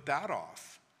 put that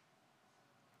off.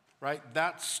 Right?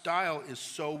 That style is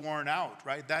so worn out,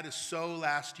 right? That is so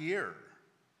last year.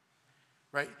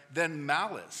 Right? Then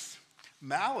malice.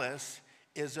 Malice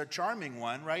is a charming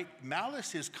one, right?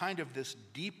 Malice is kind of this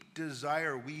deep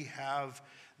desire we have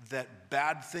that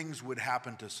bad things would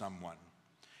happen to someone.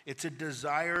 It's a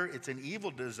desire, it's an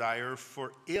evil desire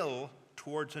for ill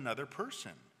towards another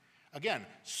person. Again,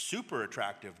 super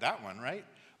attractive, that one, right?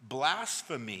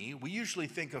 Blasphemy, we usually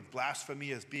think of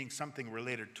blasphemy as being something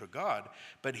related to God,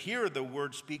 but here the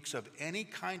word speaks of any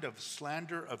kind of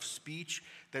slander of speech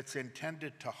that's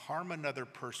intended to harm another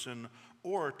person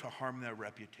or to harm their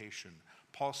reputation.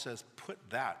 Paul says, put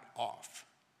that off.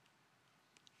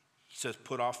 He says,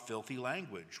 put off filthy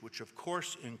language, which of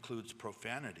course includes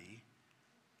profanity,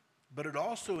 but it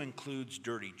also includes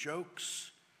dirty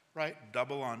jokes, right?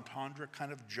 Double entendre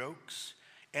kind of jokes.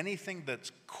 Anything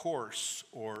that's coarse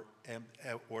or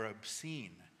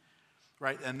obscene,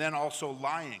 right? And then also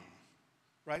lying,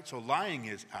 right? So lying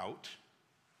is out,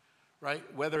 right?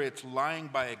 Whether it's lying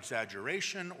by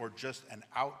exaggeration or just an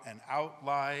out-and-out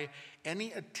lie,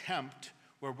 any attempt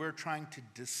where we're trying to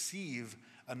deceive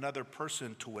another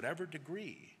person to whatever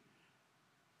degree,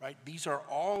 right? These are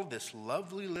all this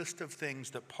lovely list of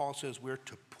things that Paul says we're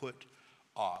to put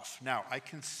off. Now, I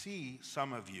can see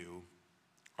some of you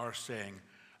are saying,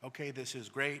 okay, this is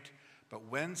great, but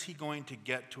when's he going to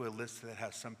get to a list that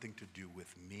has something to do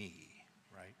with me,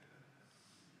 right?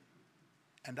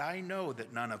 And I know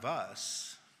that none of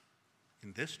us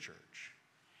in this church,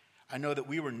 I know that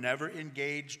we were never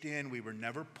engaged in, we were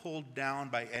never pulled down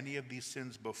by any of these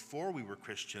sins before we were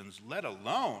Christians, let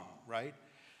alone, right,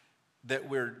 that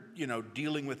we're,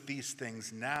 dealing with these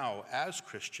things now as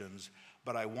Christians.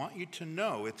 But I want you to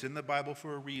know it's in the Bible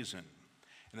for a reason.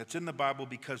 And it's in the Bible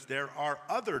because there are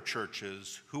other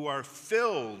churches who are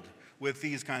filled with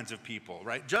these kinds of people,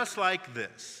 right? Just like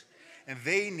this. And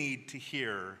they need to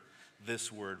hear this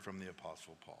word from the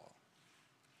Apostle Paul.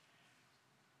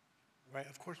 Right?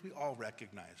 Of course, we all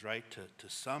recognize, right, to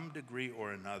some degree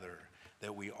or another,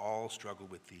 that we all struggle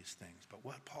with these things. But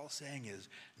what Paul's saying is,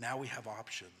 now we have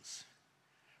options.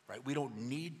 Right? We don't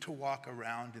need to walk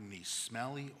around in these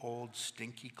smelly, old,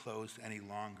 stinky clothes any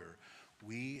longer.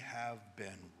 We have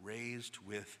been raised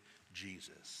with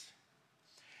Jesus.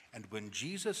 And when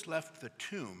Jesus left the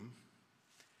tomb,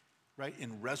 right,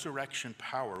 in resurrection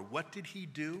power, what did he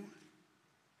do?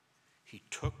 He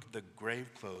took the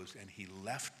grave clothes and he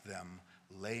left them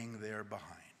laying there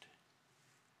behind.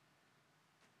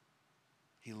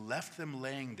 He left them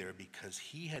laying there because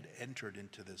he had entered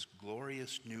into this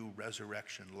glorious new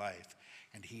resurrection life,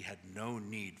 and he had no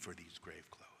need for these grave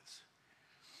clothes.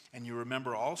 And you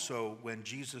remember also when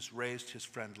Jesus raised his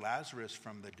friend Lazarus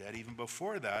from the dead, even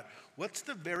before that, what's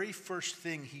the very first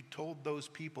thing he told those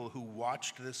people who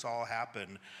watched this all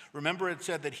happen? Remember, it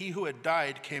said that he who had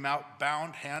died came out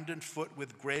bound hand and foot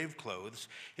with grave clothes.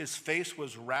 His face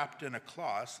was wrapped in a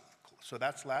cloth, so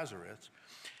that's Lazarus.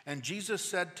 And Jesus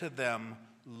said to them,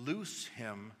 "Loose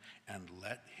him and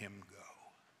let him go."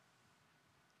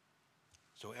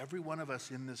 So every one of us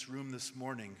in this room this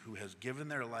morning who has given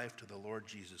their life to the Lord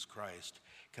Jesus Christ,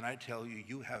 can I tell you,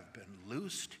 you have been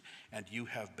loosed and you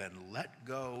have been let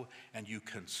go, and you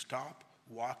can stop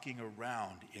walking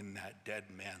around in that dead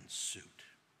man's suit.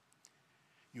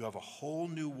 You have a whole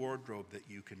new wardrobe that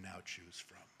you can now choose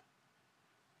from.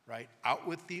 Right? Out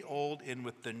with the old, in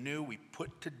with the new. We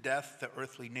put to death the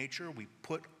earthly nature. We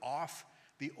put off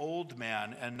the old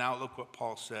man. And now look what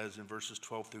Paul says in verses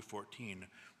 12 through 14.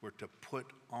 We're to put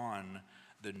on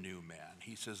the new man.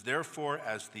 He says, therefore,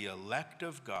 as the elect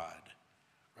of God,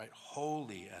 right,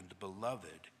 holy and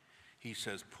beloved, he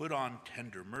says, put on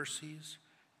tender mercies,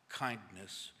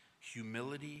 kindness,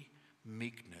 humility,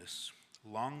 meekness,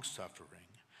 long-suffering,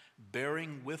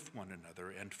 bearing with one another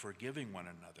and forgiving one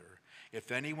another.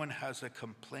 If anyone has a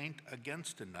complaint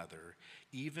against another,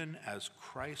 even as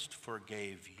Christ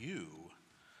forgave you,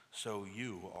 so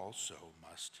you also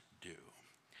must do.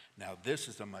 Now, this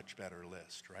is a much better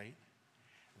list, right?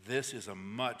 This is a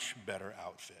much better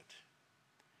outfit.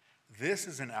 This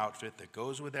is an outfit that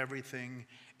goes with everything.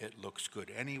 It looks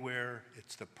good anywhere.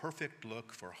 It's the perfect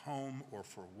look for home or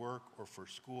for work or for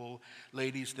school.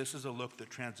 Ladies, this is a look that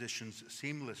transitions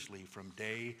seamlessly from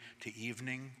day to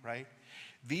evening, right?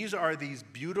 These are these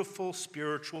beautiful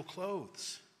spiritual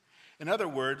clothes. In other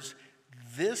words,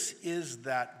 this is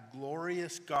that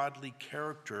glorious godly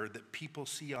character that people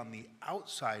see on the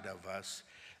outside of us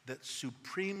that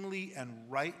supremely and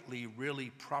rightly, really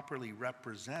properly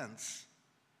represents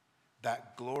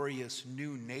that glorious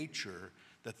new nature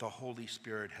that the Holy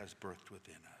Spirit has birthed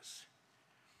within us.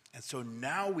 And so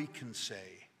now we can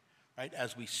say, right,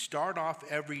 as we start off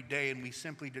every day and we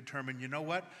simply determine, you know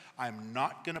what, I'm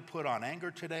not going to put on anger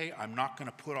today, I'm not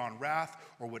going to put on wrath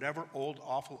or whatever old,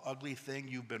 awful, ugly thing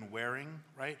you've been wearing,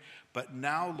 right? But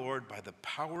now, Lord, by the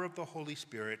power of the Holy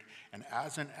Spirit and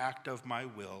as an act of my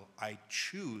will, I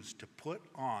choose to put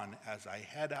on, as I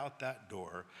head out that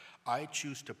door, I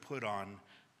choose to put on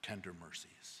tender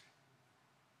mercies,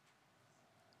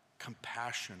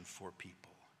 compassion for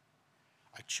people.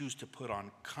 I choose to put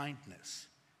on kindness.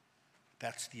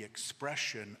 That's the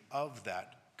expression of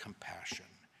that compassion.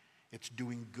 It's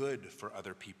doing good for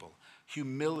other people.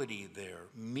 Humility there,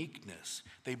 meekness.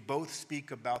 They both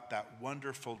speak about that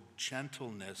wonderful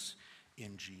gentleness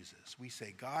in Jesus. We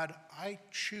say, God, I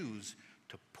choose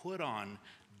to put on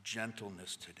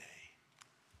gentleness today.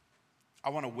 I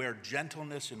want to wear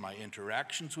gentleness in my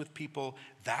interactions with people.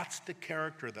 That's the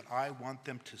character that I want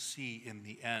them to see in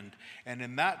the end. And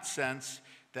in that sense,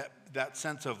 that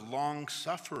sense of long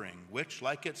suffering, which,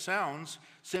 like it sounds,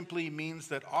 simply means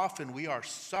that often we are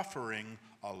suffering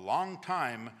a long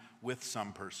time with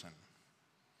some person.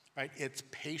 Right? It's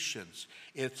patience.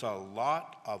 It's a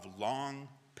lot of long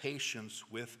patience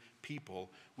with people,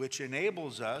 which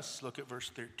enables us, look at verse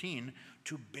 13,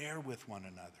 to bear with one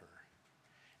another.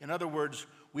 In other words,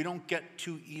 we don't get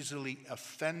too easily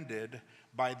offended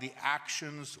by the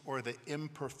actions or the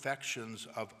imperfections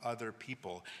of other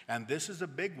people. And this is a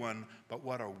big one, but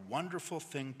what a wonderful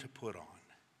thing to put on.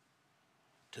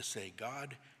 To say,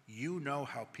 God, you know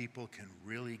how people can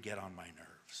really get on my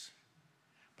nerves.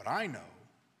 But I know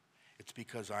it's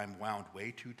because I'm wound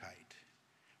way too tight.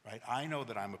 Right? I know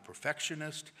that I'm a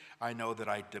perfectionist. I know that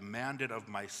I demand it of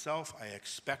myself. I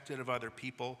expect it of other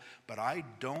people. But I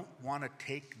don't want to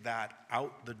take that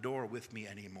out the door with me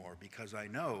anymore, because I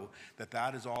know that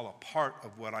that is all a part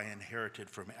of what I inherited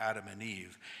from Adam and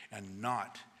Eve, and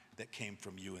not that came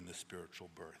from you in the spiritual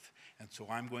birth. And so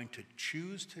I'm going to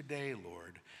choose today,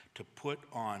 Lord, to put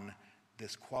on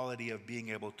this quality of being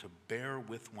able to bear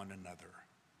with one another.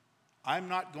 I'm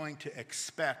not going to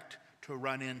expect to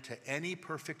run into any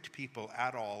perfect people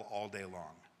at all day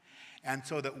long. And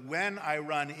so that when I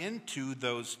run into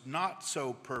those not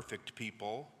so perfect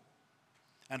people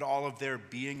and all of their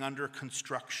being under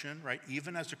construction, right,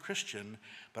 even as a Christian,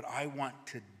 but I want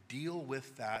to deal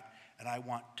with that and I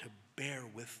want to bear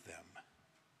with them.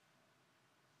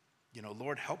 You know,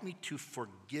 Lord, help me to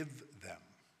forgive them,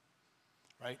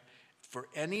 right? For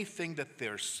anything that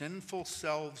their sinful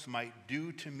selves might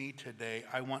do to me today,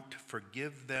 I want to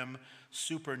forgive them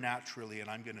supernaturally, and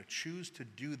I'm going to choose to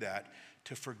do that,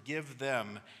 to forgive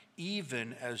them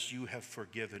even as you have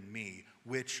forgiven me,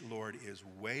 which, Lord, is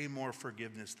way more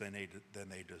forgiveness than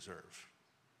they deserve,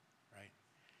 right?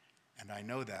 And I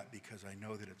know that because I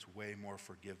know that it's way more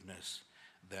forgiveness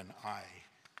than I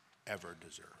ever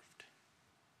deserved.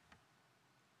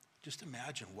 Just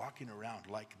imagine walking around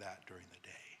like that during the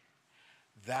day.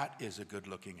 That is a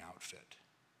good-looking outfit,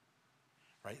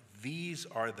 right? These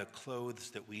are the clothes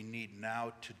that we need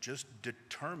now to just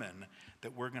determine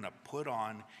that we're going to put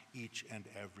on each and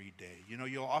every day. You know,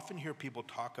 you'll often hear people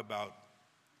talk about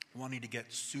wanting to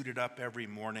get suited up every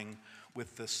morning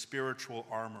with the spiritual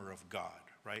armor of God,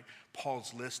 right?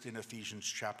 Paul's list in Ephesians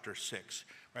chapter 6,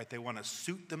 right? They want to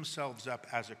suit themselves up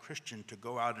as a Christian to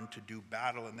go out and to do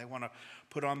battle, and they want to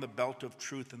put on the belt of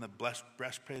truth and the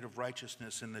breastplate of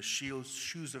righteousness and the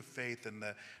shoes of faith and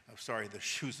the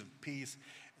shoes of peace.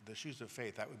 The shoes of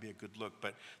faith, that would be a good look,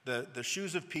 but the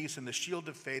shoes of peace and the shield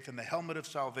of faith and the helmet of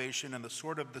salvation and the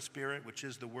sword of the Spirit, which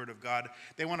is the word of God.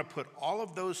 They want to put all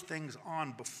of those things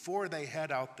on before they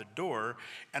head out the door,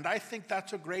 and I think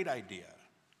that's a great idea.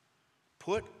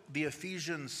 Put the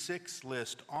Ephesians 6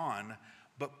 list on,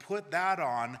 but put that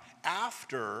on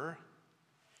after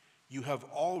you have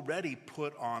already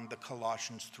put on the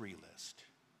Colossians 3 list.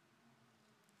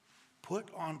 Put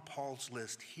on Paul's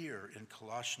list here in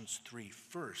Colossians 3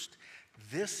 first.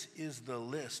 This is the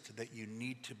list that you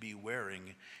need to be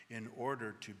wearing in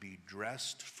order to be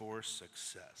dressed for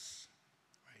success.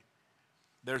 Right?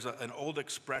 There's an old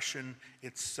expression.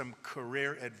 It's some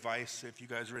career advice. If you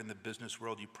guys are in the business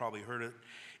world, you probably heard it.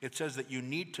 It says that you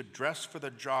need to dress for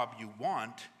the job you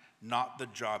want, not the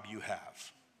job you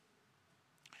have.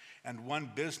 And one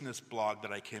business blog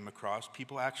that I came across,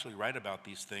 people actually write about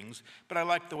these things, but I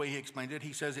like the way he explained it.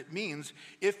 He says it means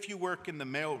if you work in the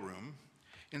mailroom,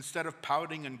 instead of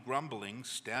pouting and grumbling,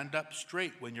 stand up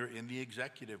straight when you're in the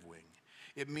executive wing.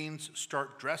 It means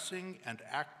start dressing and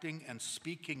acting and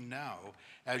speaking now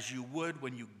as you would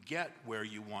when you get where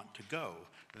you want to go.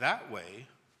 That way,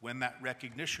 when that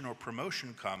recognition or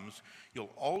promotion comes, you'll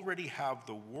already have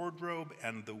the wardrobe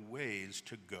and the ways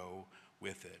to go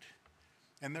with it.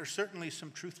 And there's certainly some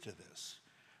truth to this,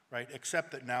 right? Except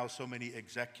that now so many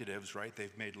executives, right,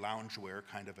 they've made loungewear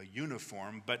kind of a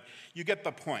uniform, but you get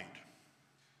the point.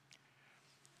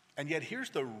 And yet here's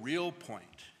the real point,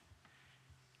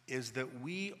 is that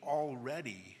we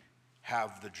already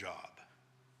have the job.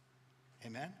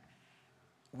 Amen?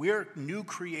 We're new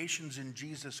creations in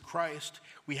Jesus Christ.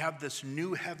 We have this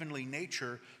new heavenly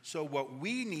nature. So what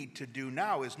we need to do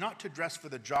now is not to dress for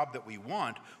the job that we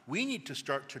want. We need to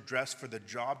start to dress for the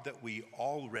job that we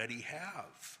already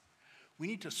have. We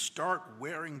need to start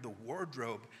wearing the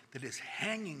wardrobe that is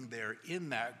hanging there in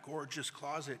that gorgeous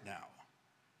closet now.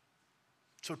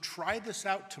 So try this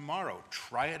out tomorrow.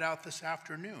 Try it out this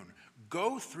afternoon.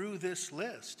 Go through this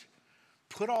list.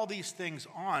 Put all these things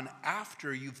on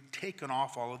after you've taken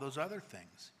off all of those other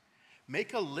things.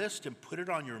 Make a list and put it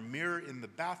on your mirror in the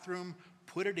bathroom.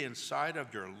 Put it inside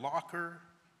of your locker,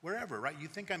 wherever, right? You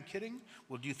think I'm kidding?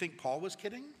 Well, do you think Paul was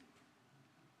kidding?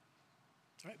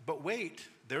 Right? But wait,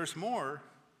 there's more.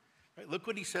 Right? Look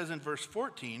what he says in verse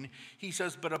 14. He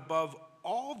says, but above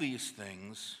all these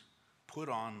things, put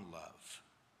on love,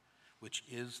 which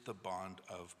is the bond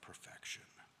of perfection.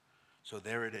 So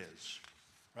there it is.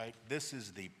 Right? This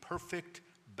is the perfect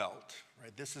belt,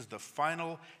 right? This is the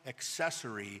final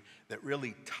accessory that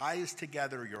really ties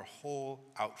together your whole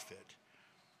outfit.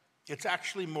 It's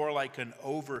actually more like an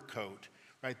overcoat,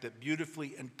 right? That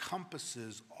beautifully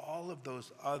encompasses all of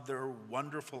those other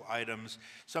wonderful items.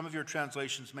 Some of your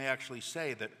translations may actually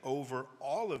say that over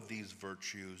all of these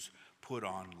virtues, put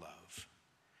on love.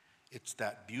 It's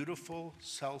that beautiful,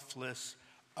 selfless,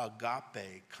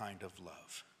 agape kind of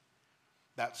love.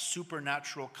 That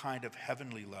supernatural kind of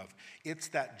heavenly love. It's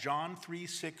that John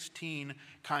 3:16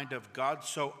 kind of God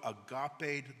so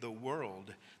agaped the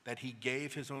world that he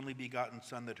gave his only begotten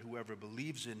son that whoever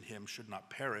believes in him should not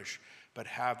perish but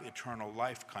have eternal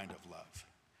life kind of love.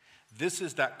 This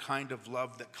is that kind of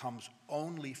love that comes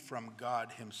only from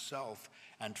God himself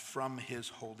and from his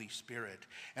Holy Spirit.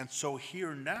 And so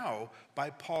here now, by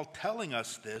Paul telling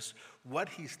us this, what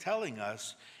he's telling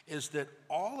us is that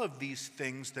all of these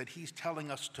things that he's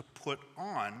telling us to put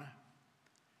on,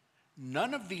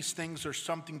 none of these things are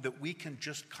something that we can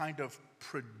just kind of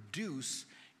produce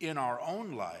in our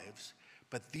own lives,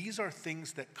 but these are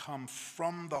things that come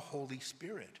from the Holy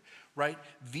Spirit, right?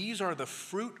 These are the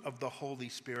fruit of the Holy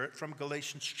Spirit from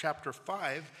Galatians chapter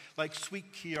 5, like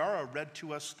sweet Kiara read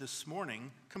to us this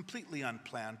morning, completely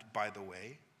unplanned, by the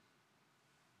way.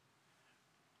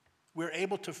 We're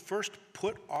able to first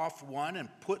put off one and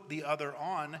put the other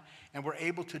on, and we're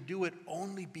able to do it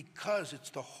only because it's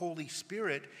the Holy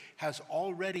Spirit has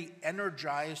already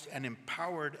energized and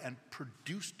empowered and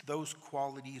produced those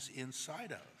qualities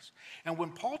inside us. And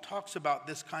when Paul talks about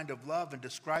this kind of love and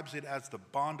describes it as the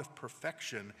bond of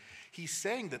perfection, he's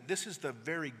saying that this is the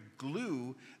very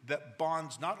glue that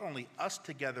bonds not only us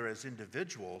together as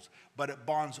individuals, but it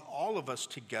bonds all of us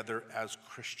together as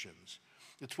Christians.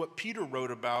 It's what Peter wrote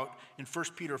about in 1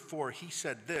 Peter 4. He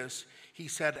said this, he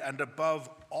said, and above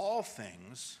all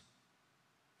things,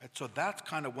 and so that's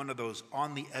kind of one of those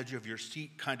on the edge of your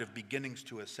seat kind of beginnings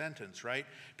to a sentence, right?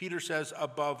 Peter says,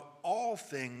 above all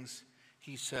things,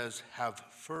 he says, have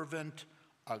fervent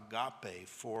agape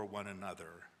for one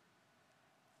another.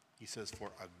 He says, for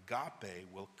agape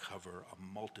will cover a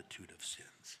multitude of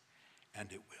sins,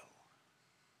 and it will.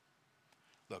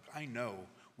 Look, I know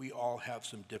we all have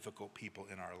some difficult people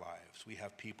in our lives. We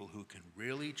have people who can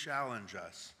really challenge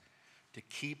us to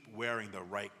keep wearing the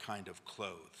right kind of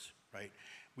clothes, right?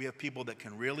 We have people that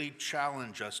can really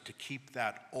challenge us to keep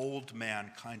that old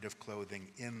man kind of clothing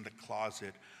in the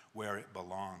closet where it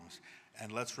belongs.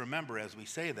 And let's remember as we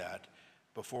say that,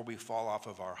 before we fall off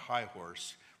of our high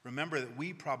horse, remember that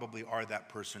we probably are that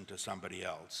person to somebody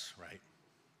else, right?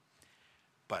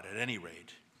 But at any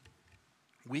rate,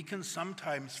 we can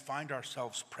sometimes find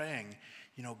ourselves praying,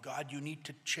 God, you need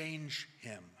to change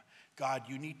him. God,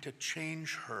 you need to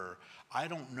change her. I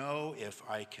don't know if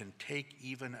I can take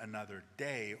even another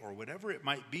day or whatever it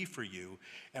might be for you.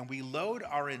 And we load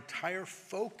our entire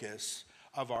focus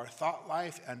of our thought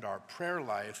life and our prayer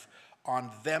life on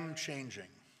them changing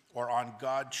or on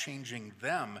God changing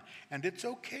them. And it's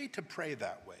okay to pray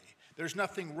that way. There's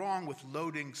nothing wrong with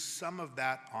loading some of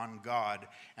that on God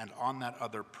and on that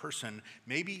other person,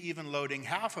 maybe even loading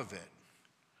half of it.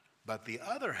 But the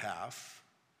other half,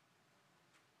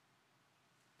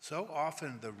 so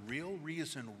often the real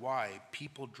reason why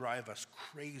people drive us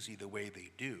crazy the way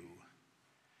they do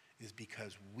is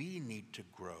because we need to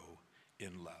grow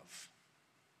in love.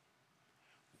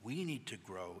 We need to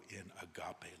grow in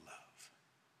agape love.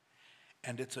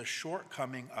 And it's a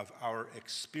shortcoming of our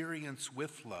experience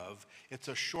with love. It's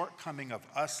a shortcoming of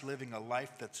us living a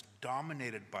life that's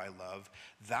dominated by love.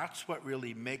 That's what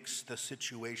really makes the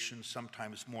situation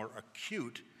sometimes more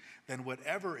acute than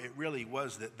whatever it really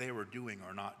was that they were doing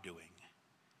or not doing.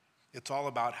 It's all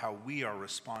about how we are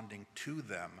responding to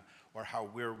them or how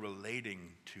we're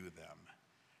relating to them.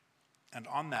 And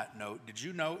on that note, did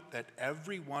you note that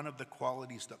every one of the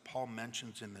qualities that Paul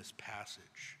mentions in this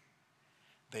passage,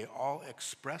 they all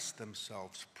express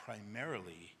themselves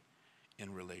primarily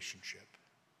in relationship?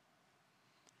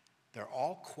 They're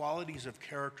all qualities of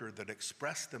character that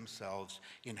express themselves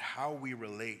in how we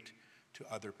relate to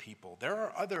other people. There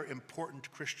are other important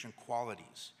Christian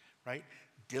qualities, right?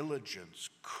 Diligence,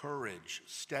 courage,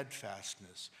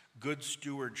 steadfastness, good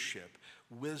stewardship,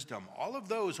 wisdom. All of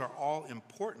those are all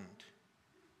important.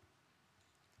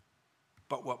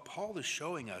 But what Paul is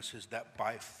showing us is that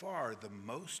by far the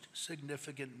most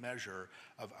significant measure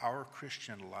of our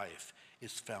Christian life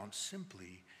is found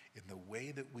simply in the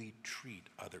way that we treat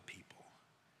other people.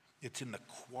 It's in the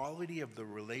quality of the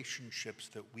relationships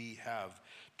that we have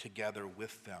together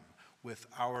with them, with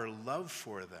our love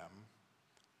for them,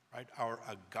 right? Our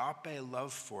agape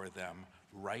love for them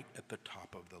right at the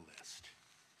top of the list.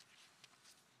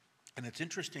 And it's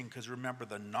interesting because remember,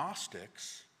 the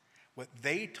Gnostics, what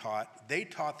they taught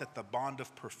that the bond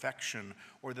of perfection,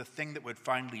 or the thing that would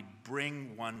finally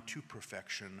bring one to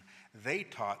perfection, they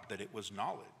taught that it was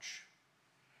knowledge.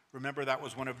 Remember, that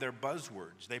was one of their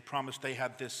buzzwords. They promised they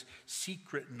had this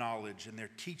secret knowledge and their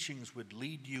teachings would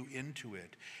lead you into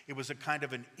it. It was a kind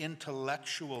of an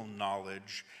intellectual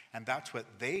knowledge, and that's what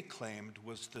they claimed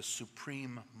was the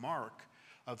supreme mark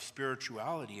of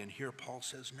spirituality. And here Paul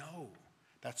says, no,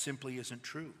 that simply isn't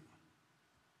true.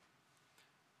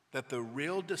 That the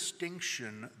real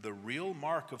distinction, the real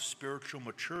mark of spiritual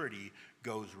maturity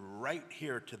goes right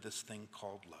here to this thing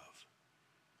called love.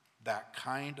 That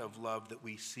kind of love that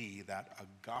we see, that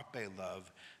agape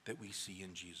love that we see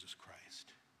in Jesus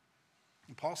Christ.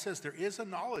 And Paul says there is a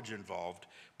knowledge involved,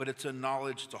 but it's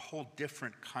a whole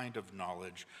different kind of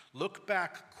knowledge. Look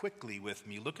back quickly with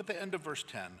me. Look at the end of verse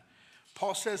 10.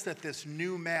 Paul says that this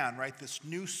new man, right, this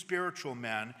new spiritual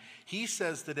man, he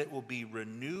says that it will be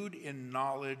renewed in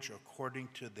knowledge according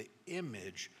to the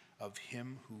image of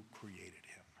him who created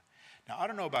him. Now, I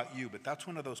don't know about you, but that's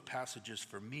one of those passages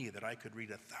for me that I could read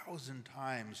 1,000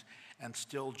 times and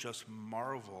still just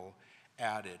marvel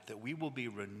at it, that we will be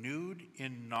renewed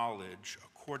in knowledge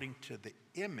according to the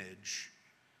image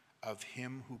of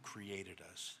him who created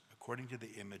us, according to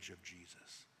the image of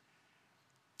Jesus.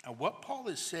 And what Paul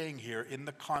is saying here in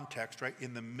the context, right,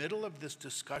 in the middle of this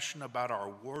discussion about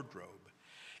our wardrobe,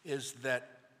 is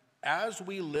that as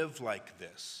we live like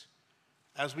this,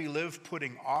 as we live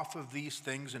putting off of these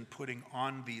things and putting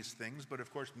on these things, but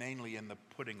of course mainly in the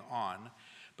putting on,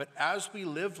 but as we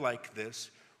live like this,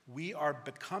 we are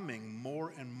becoming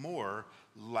more and more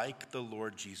like the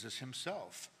Lord Jesus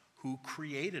himself, who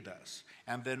created us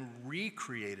and then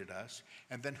recreated us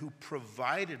and then who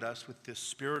provided us with this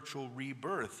spiritual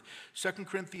rebirth. 2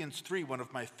 Corinthians 3, one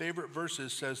of my favorite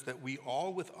verses, says that we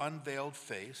all with unveiled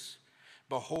face,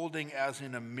 beholding as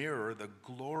in a mirror the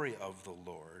glory of the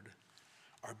Lord,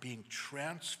 are being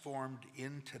transformed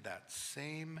into that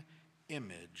same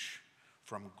image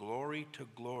from glory to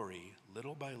glory,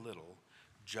 little by little,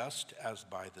 just as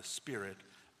by the Spirit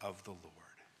of the Lord.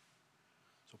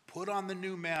 So put on the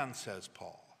new man, says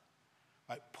Paul.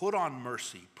 Right? Put on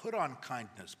mercy, put on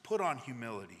kindness, put on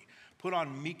humility, put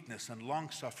on meekness and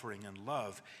long-suffering and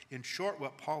love. In short,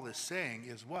 what Paul is saying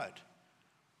is what?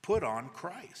 Put on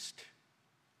Christ.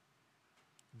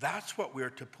 That's what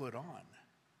we're to put on.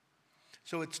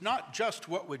 So it's not just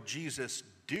what would Jesus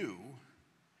do,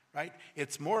 right?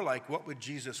 It's more like what would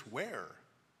Jesus wear,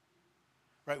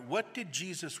 right? What did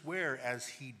Jesus wear as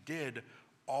he did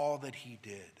all that he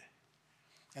did?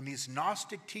 And these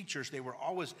Gnostic teachers, they were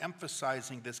always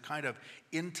emphasizing this kind of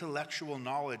intellectual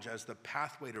knowledge as the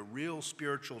pathway to real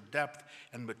spiritual depth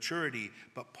and maturity.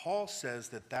 But Paul says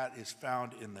that that is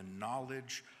found in the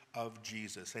knowledge of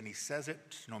Jesus. And he says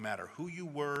it no matter who you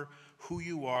were, who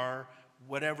you are,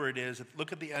 whatever it is.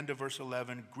 Look at the end of verse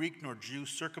 11. Greek nor Jew,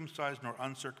 circumcised nor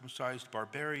uncircumcised,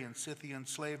 barbarian, Scythian,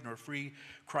 slave nor free,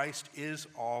 Christ is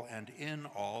all and in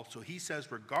all. So he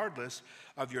says, regardless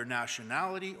of your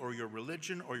nationality or your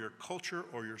religion or your culture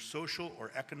or your social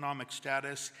or economic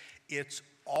status, it's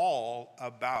all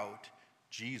about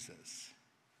Jesus.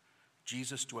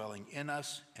 Jesus dwelling in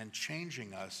us and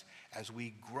changing us as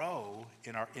we grow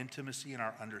in our intimacy and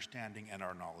our understanding and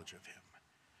our knowledge of him.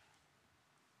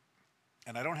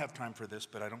 And I don't have time for this,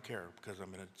 but I don't care because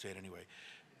I'm going to say it anyway.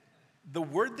 The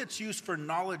word that's used for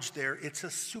knowledge there, it's a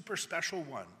super special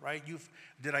one, right?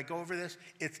 Did I go over this?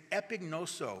 It's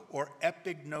epignoso or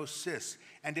epignosis,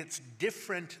 and it's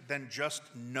different than just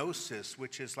gnosis,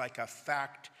 which is like a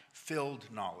fact-filled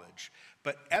knowledge.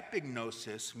 But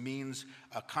epignosis means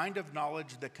a kind of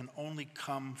knowledge that can only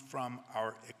come from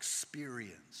our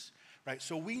experience, right?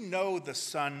 So we know the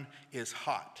sun is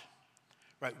hot,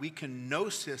 right? We can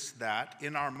gnosis that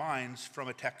in our minds from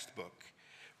a textbook,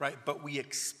 right? But we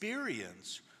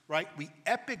experience, right? We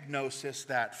epignosis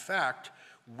that fact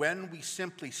when we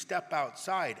simply step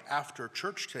outside after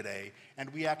church today and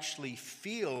we actually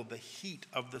feel the heat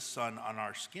of the sun on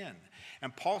our skin.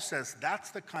 And Paul says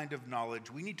that's the kind of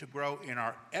knowledge we need to grow in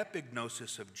our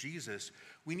epignosis of Jesus.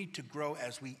 We need to grow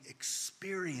as we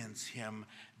experience him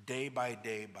day by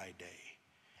day by day.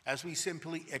 As we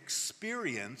simply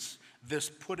experience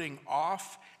this putting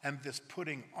off and this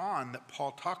putting on that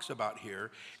Paul talks about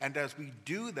here, and as we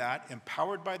do that,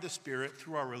 empowered by the Spirit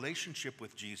through our relationship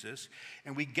with Jesus,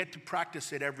 and we get to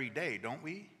practice it every day, don't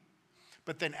we?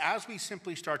 But then as we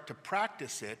simply start to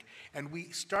practice it, and we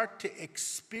start to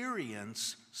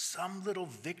experience some little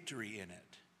victory in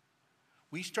it,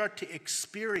 we start to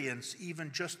experience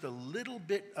even just a little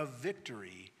bit of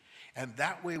victory. And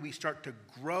that way we start to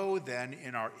grow then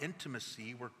in our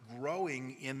intimacy. We're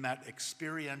growing in that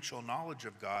experiential knowledge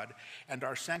of God, and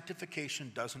our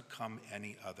sanctification doesn't come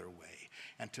any other way.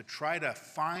 And to try to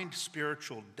find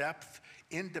spiritual depth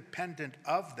independent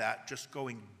of that, just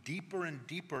going deeper and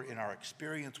deeper in our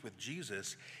experience with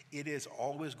Jesus, it is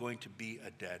always going to be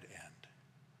a dead end.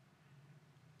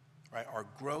 Right? Our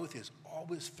growth is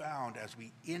always found as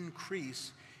we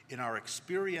increase in our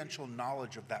experiential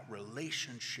knowledge of that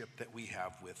relationship that we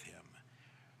have with him.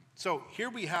 So here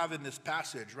we have in this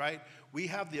passage, right, we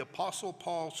have the Apostle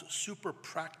Paul's super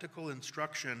practical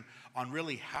instruction on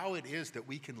really how it is that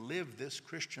we can live this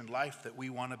Christian life that we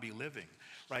want to be living,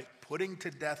 right? Putting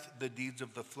to death the deeds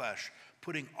of the flesh,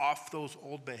 putting off those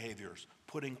old behaviors,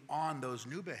 putting on those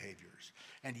new behaviors.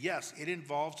 And yes, it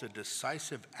involves a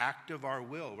decisive act of our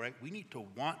will, right? We need to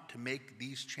want to make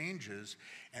these changes,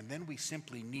 and then we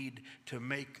simply need to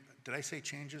make, did I say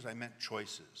changes? I meant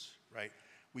choices, right?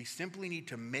 We simply need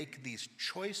to make these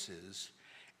choices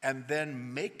and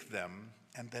then make them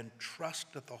and then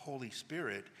trust that the Holy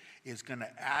Spirit is going to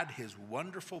add his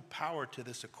wonderful power to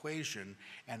this equation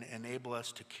and enable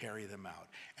us to carry them out.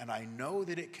 And I know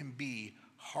that it can be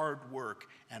hard work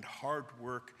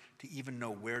to even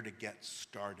know where to get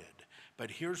started. But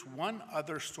here's one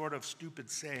other sort of stupid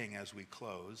saying as we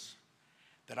close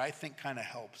that I think kind of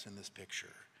helps in this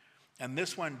picture. And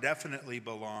this one definitely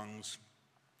belongs,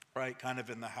 right, kind of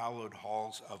in the hallowed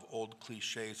halls of old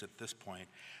cliches at this point.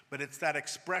 But it's that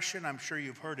expression, I'm sure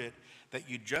you've heard it, that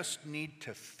you just need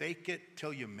to fake it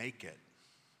till you make it.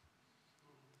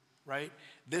 Right?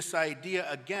 This idea,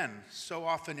 again, so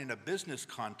often in a business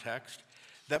context,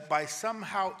 that by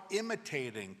somehow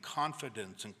imitating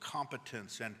confidence and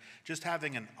competence and just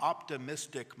having an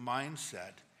optimistic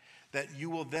mindset, that you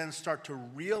will then start to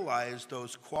realize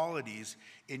those qualities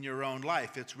in your own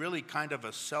life. It's really kind of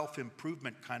a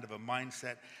self-improvement kind of a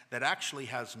mindset that actually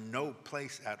has no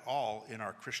place at all in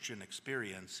our Christian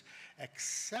experience,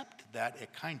 except that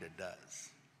it kind of does.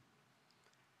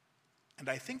 And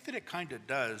I think that it kind of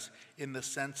does in the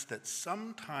sense that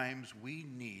sometimes we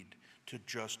need to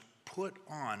just put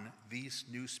on these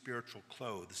new spiritual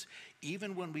clothes,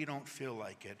 even when we don't feel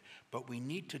like it, but we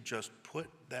need to just put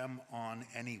them on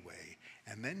anyway,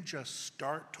 and then just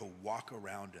start to walk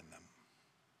around in them.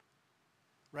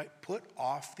 Right? Put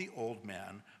off the old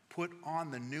man, put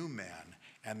on the new man,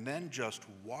 and then just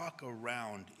walk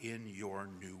around in your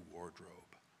new wardrobe.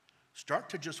 Start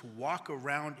to just walk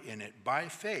around in it by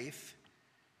faith.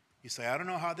 You say, I don't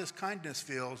know how this kindness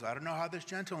feels. I don't know how this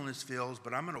gentleness feels,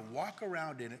 but I'm going to walk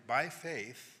around in it by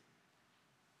faith.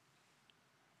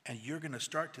 And you're going to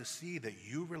start to see that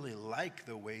you really like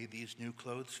the way these new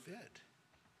clothes fit.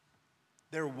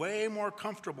 They're way more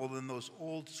comfortable than those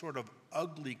old sort of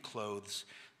ugly clothes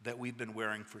that we've been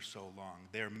wearing for so long.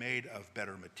 They're made of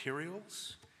better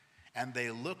materials, and they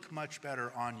look much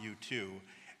better on you too,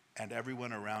 and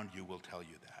everyone around you will tell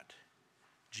you that.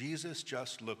 Jesus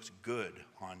just looks good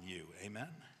on you. Amen?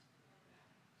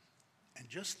 And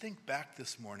just think back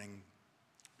this morning,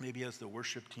 maybe as the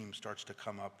worship team starts to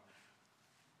come up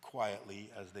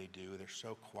quietly as they do. They're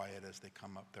so quiet as they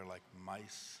come up. They're like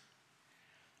mice.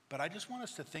 But I just want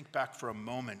us to think back for a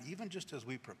moment, even just as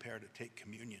we prepare to take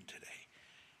communion today.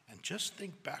 And just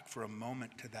think back for a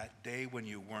moment to that day when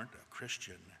you weren't a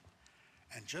Christian.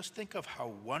 And just think of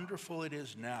how wonderful it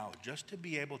is now just to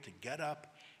be able to get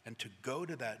up and to go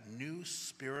to that new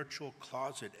spiritual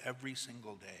closet every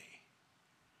single day.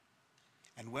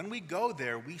 And when we go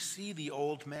there, we see the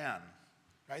old man,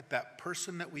 right? That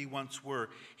person that we once were,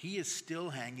 he is still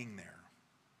hanging there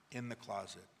in the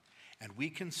closet. And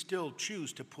we can still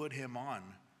choose to put him on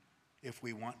if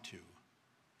we want to.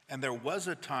 And there was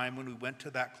a time when we went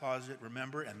to that closet,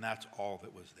 remember, and that's all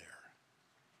that was there.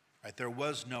 Right? There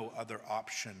was no other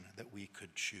option that we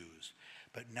could choose.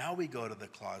 But now we go to the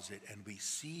closet and we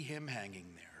see him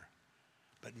hanging there.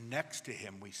 But next to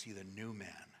him, we see the new man.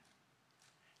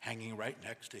 Hanging right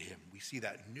next to him, we see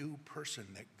that new person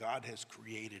that God has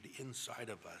created inside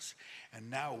of us. And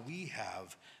now we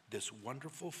have this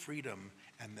wonderful freedom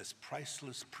and this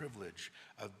priceless privilege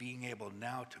of being able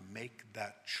now to make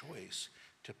that choice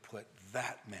to put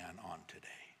that man on today.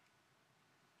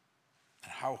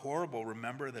 And how horrible,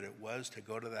 remember, that it was to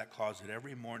go to that closet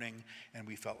every morning and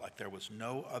we felt like there was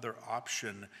no other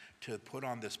option to put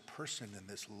on this person and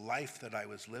this life that I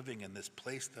was living in, this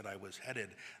place that I was headed.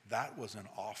 That was an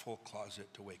awful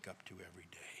closet to wake up to every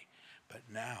day. But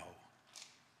now,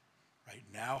 right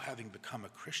now, having become a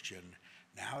Christian,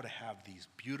 now to have these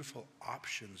beautiful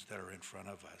options that are in front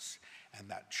of us and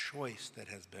that choice that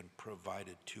has been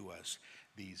provided to us,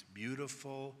 these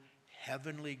beautiful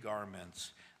heavenly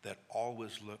garments that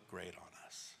always look great on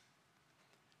us.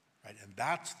 Right? And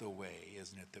that's the way,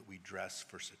 isn't it, that we dress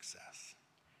for success.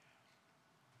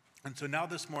 And so now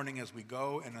this morning as we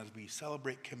go and as we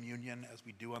celebrate communion, as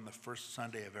we do on the first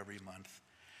Sunday of every month,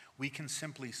 we can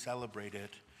simply celebrate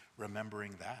it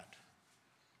remembering that.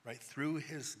 Right? Through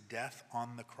his death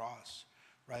on the cross,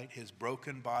 right? His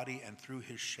broken body and through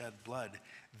his shed blood,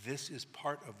 this is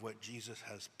part of what Jesus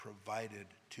has provided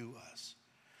to us.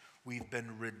 We've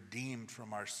been redeemed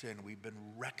from our sin. We've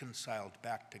been reconciled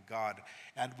back to God.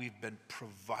 And we've been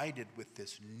provided with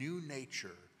this new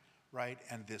nature, right?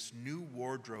 And this new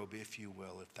wardrobe, if you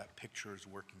will, if that picture is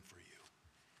working for you.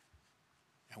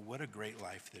 And what a great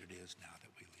life that it is now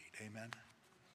that we lead. Amen.